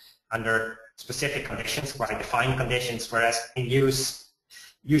lab under specific conditions, quite defined conditions, whereas in use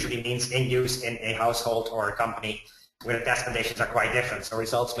usually means in use in a household or a company where the test conditions are quite different. So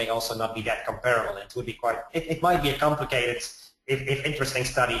results may also not be that comparable. It would be it might be a complicated, if interesting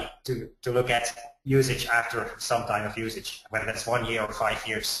study to look at usage after some time of usage, whether that's 1 year or 5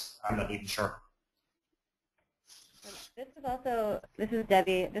 years, I'm not even sure. This is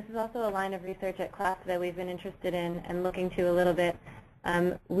Debbie. This is also a line of research at CLASP that we've been interested in and looking to a little bit.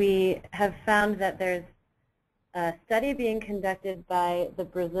 We have found that there's a study being conducted by the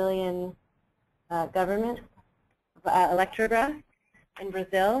Brazilian government, Electrobras in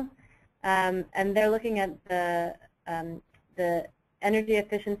Brazil, and they're looking at the energy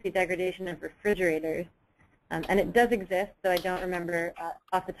efficiency degradation of refrigerators. And it does exist, though I don't remember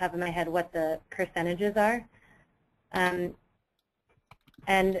off the top of my head what the percentages are.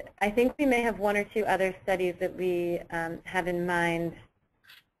 And I think we may have 1 or 2 other studies that we have in mind,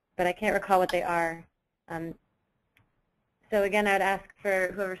 but I can't recall what they are. So again, I would ask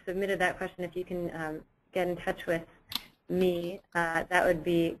for whoever submitted that question, if you can get in touch with me, that would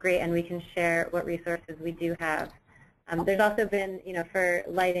be great, and we can share what resources we do have. There's also been, for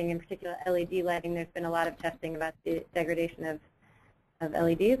lighting, in particular LED lighting, there's been a lot of testing about the degradation of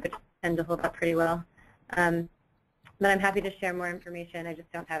LEDs, which tend to hold up pretty well. But I'm happy to share more information. I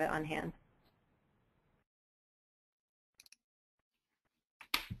just don't have it on hand.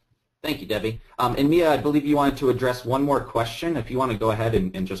 Thank you, Debbie. And Mia, I believe you wanted to address one more question. If you want to go ahead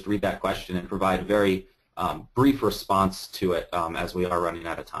and just read that question and provide a very brief response to it as we are running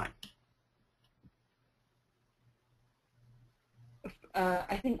out of time.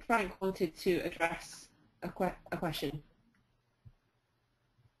 I think Frank wanted to address a question.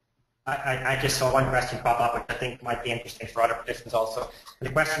 I just saw one question pop up, which I think might be interesting for other participants also. And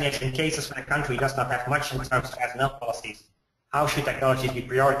the question is, in cases when a country does not have much in terms of S&L policies, how should technologies be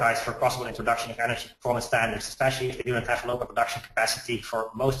prioritized for possible introduction of energy performance standards, especially if they do not have local production capacity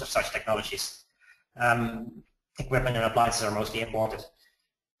for most of such technologies? Equipment and appliances are mostly imported.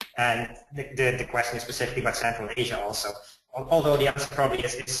 And the question is specifically about Central Asia also. Although the answer probably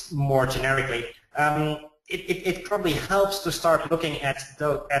is more generically, it probably helps to start looking at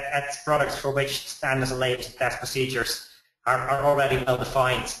products for which standards and labels and test procedures are already well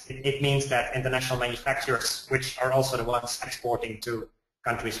defined. It means that international manufacturers, which are also the ones exporting to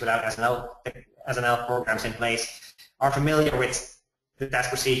countries without S&L programs in place, are familiar with the test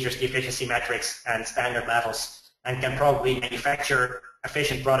procedures, the efficiency metrics, and standard levels, and can probably manufacture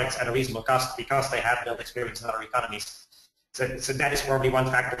efficient products at a reasonable cost because they have built experience in other economies. So that is probably one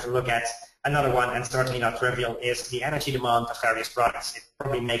factor to look at. Another one, and certainly not trivial, is the energy demand of various products. It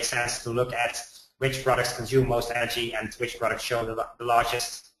probably makes sense to look at which products consume most energy and which products show the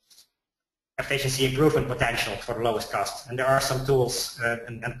largest efficiency improvement potential for the lowest cost. And there are some tools,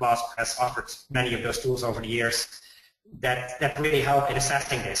 and PLASP has offered many of those tools over the years that really help in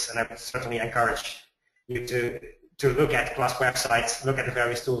assessing this. And I would certainly encourage you to look at PLASP websites, look at the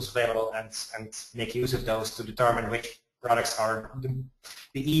various tools available, and make use of those to determine which products are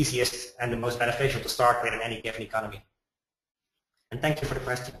the easiest and the most beneficial to start with in any given economy. And thank you for the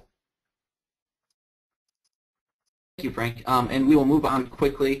question. Thank you, Frank. And we will move on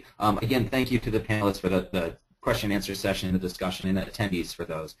quickly. Again, thank you to the panelists for the question and answer session, the discussion, and the attendees for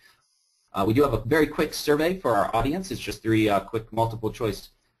those. We do have a very quick survey for our audience. It's just 3 quick multiple choice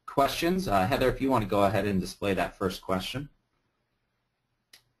questions. Heather, if you want to go ahead and display that first question.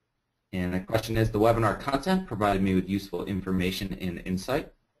 And the question is, the webinar content provided me with useful information and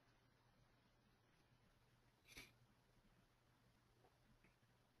insight.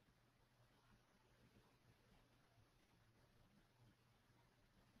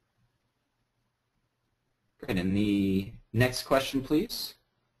 Great, and the next question, please.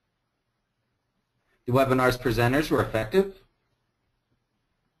 The webinar's presenters were effective.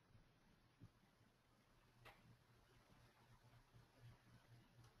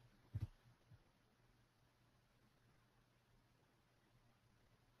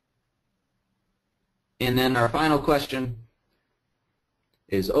 And then our final question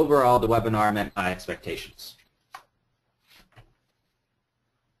is, overall, the webinar met my expectations.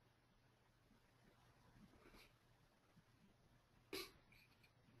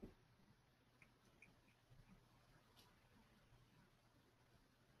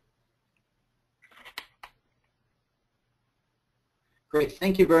 Great.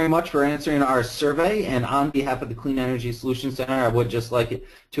 Thank you very much for answering our survey. And on behalf of the Clean Energy Solutions Center, I would just like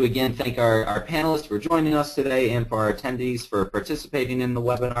to again thank our panelists for joining us today and for our attendees for participating in the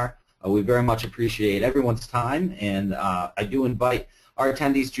webinar. We very much appreciate everyone's time, and I do invite our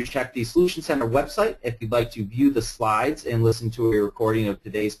attendees to check the Solutions Center website if you'd like to view the slides and listen to a recording of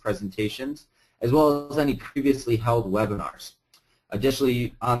today's presentations, as well as any previously held webinars.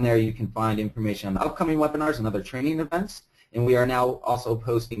 Additionally, on there you can find information on the upcoming webinars and other training events. And we are now also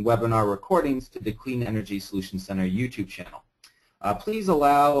posting webinar recordings to the Clean Energy Solutions Center YouTube channel. Please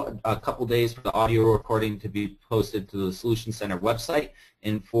allow a couple days for the audio recording to be posted to the Solutions Center website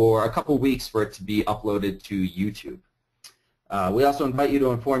and for a couple weeks for it to be uploaded to YouTube. We also invite you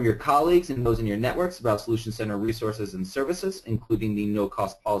to inform your colleagues and those in your networks about Solutions Center resources and services, including the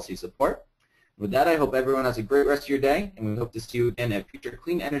no-cost policy support. With that, I hope everyone has a great rest of your day, and we hope to see you again at future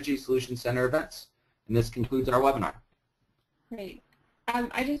Clean Energy Solutions Center events. And this concludes our webinar. Great.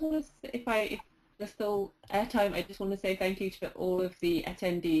 I just want to, if there's still airtime, I just want to say thank you to all of the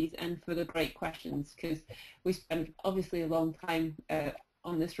attendees and for the great questions, because we spent obviously a long time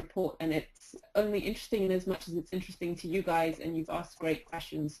on this report, and it's only interesting in as much as it's interesting to you guys, and you've asked great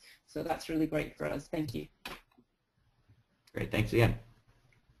questions, so that's really great for us. Thank you. Great. Thanks again.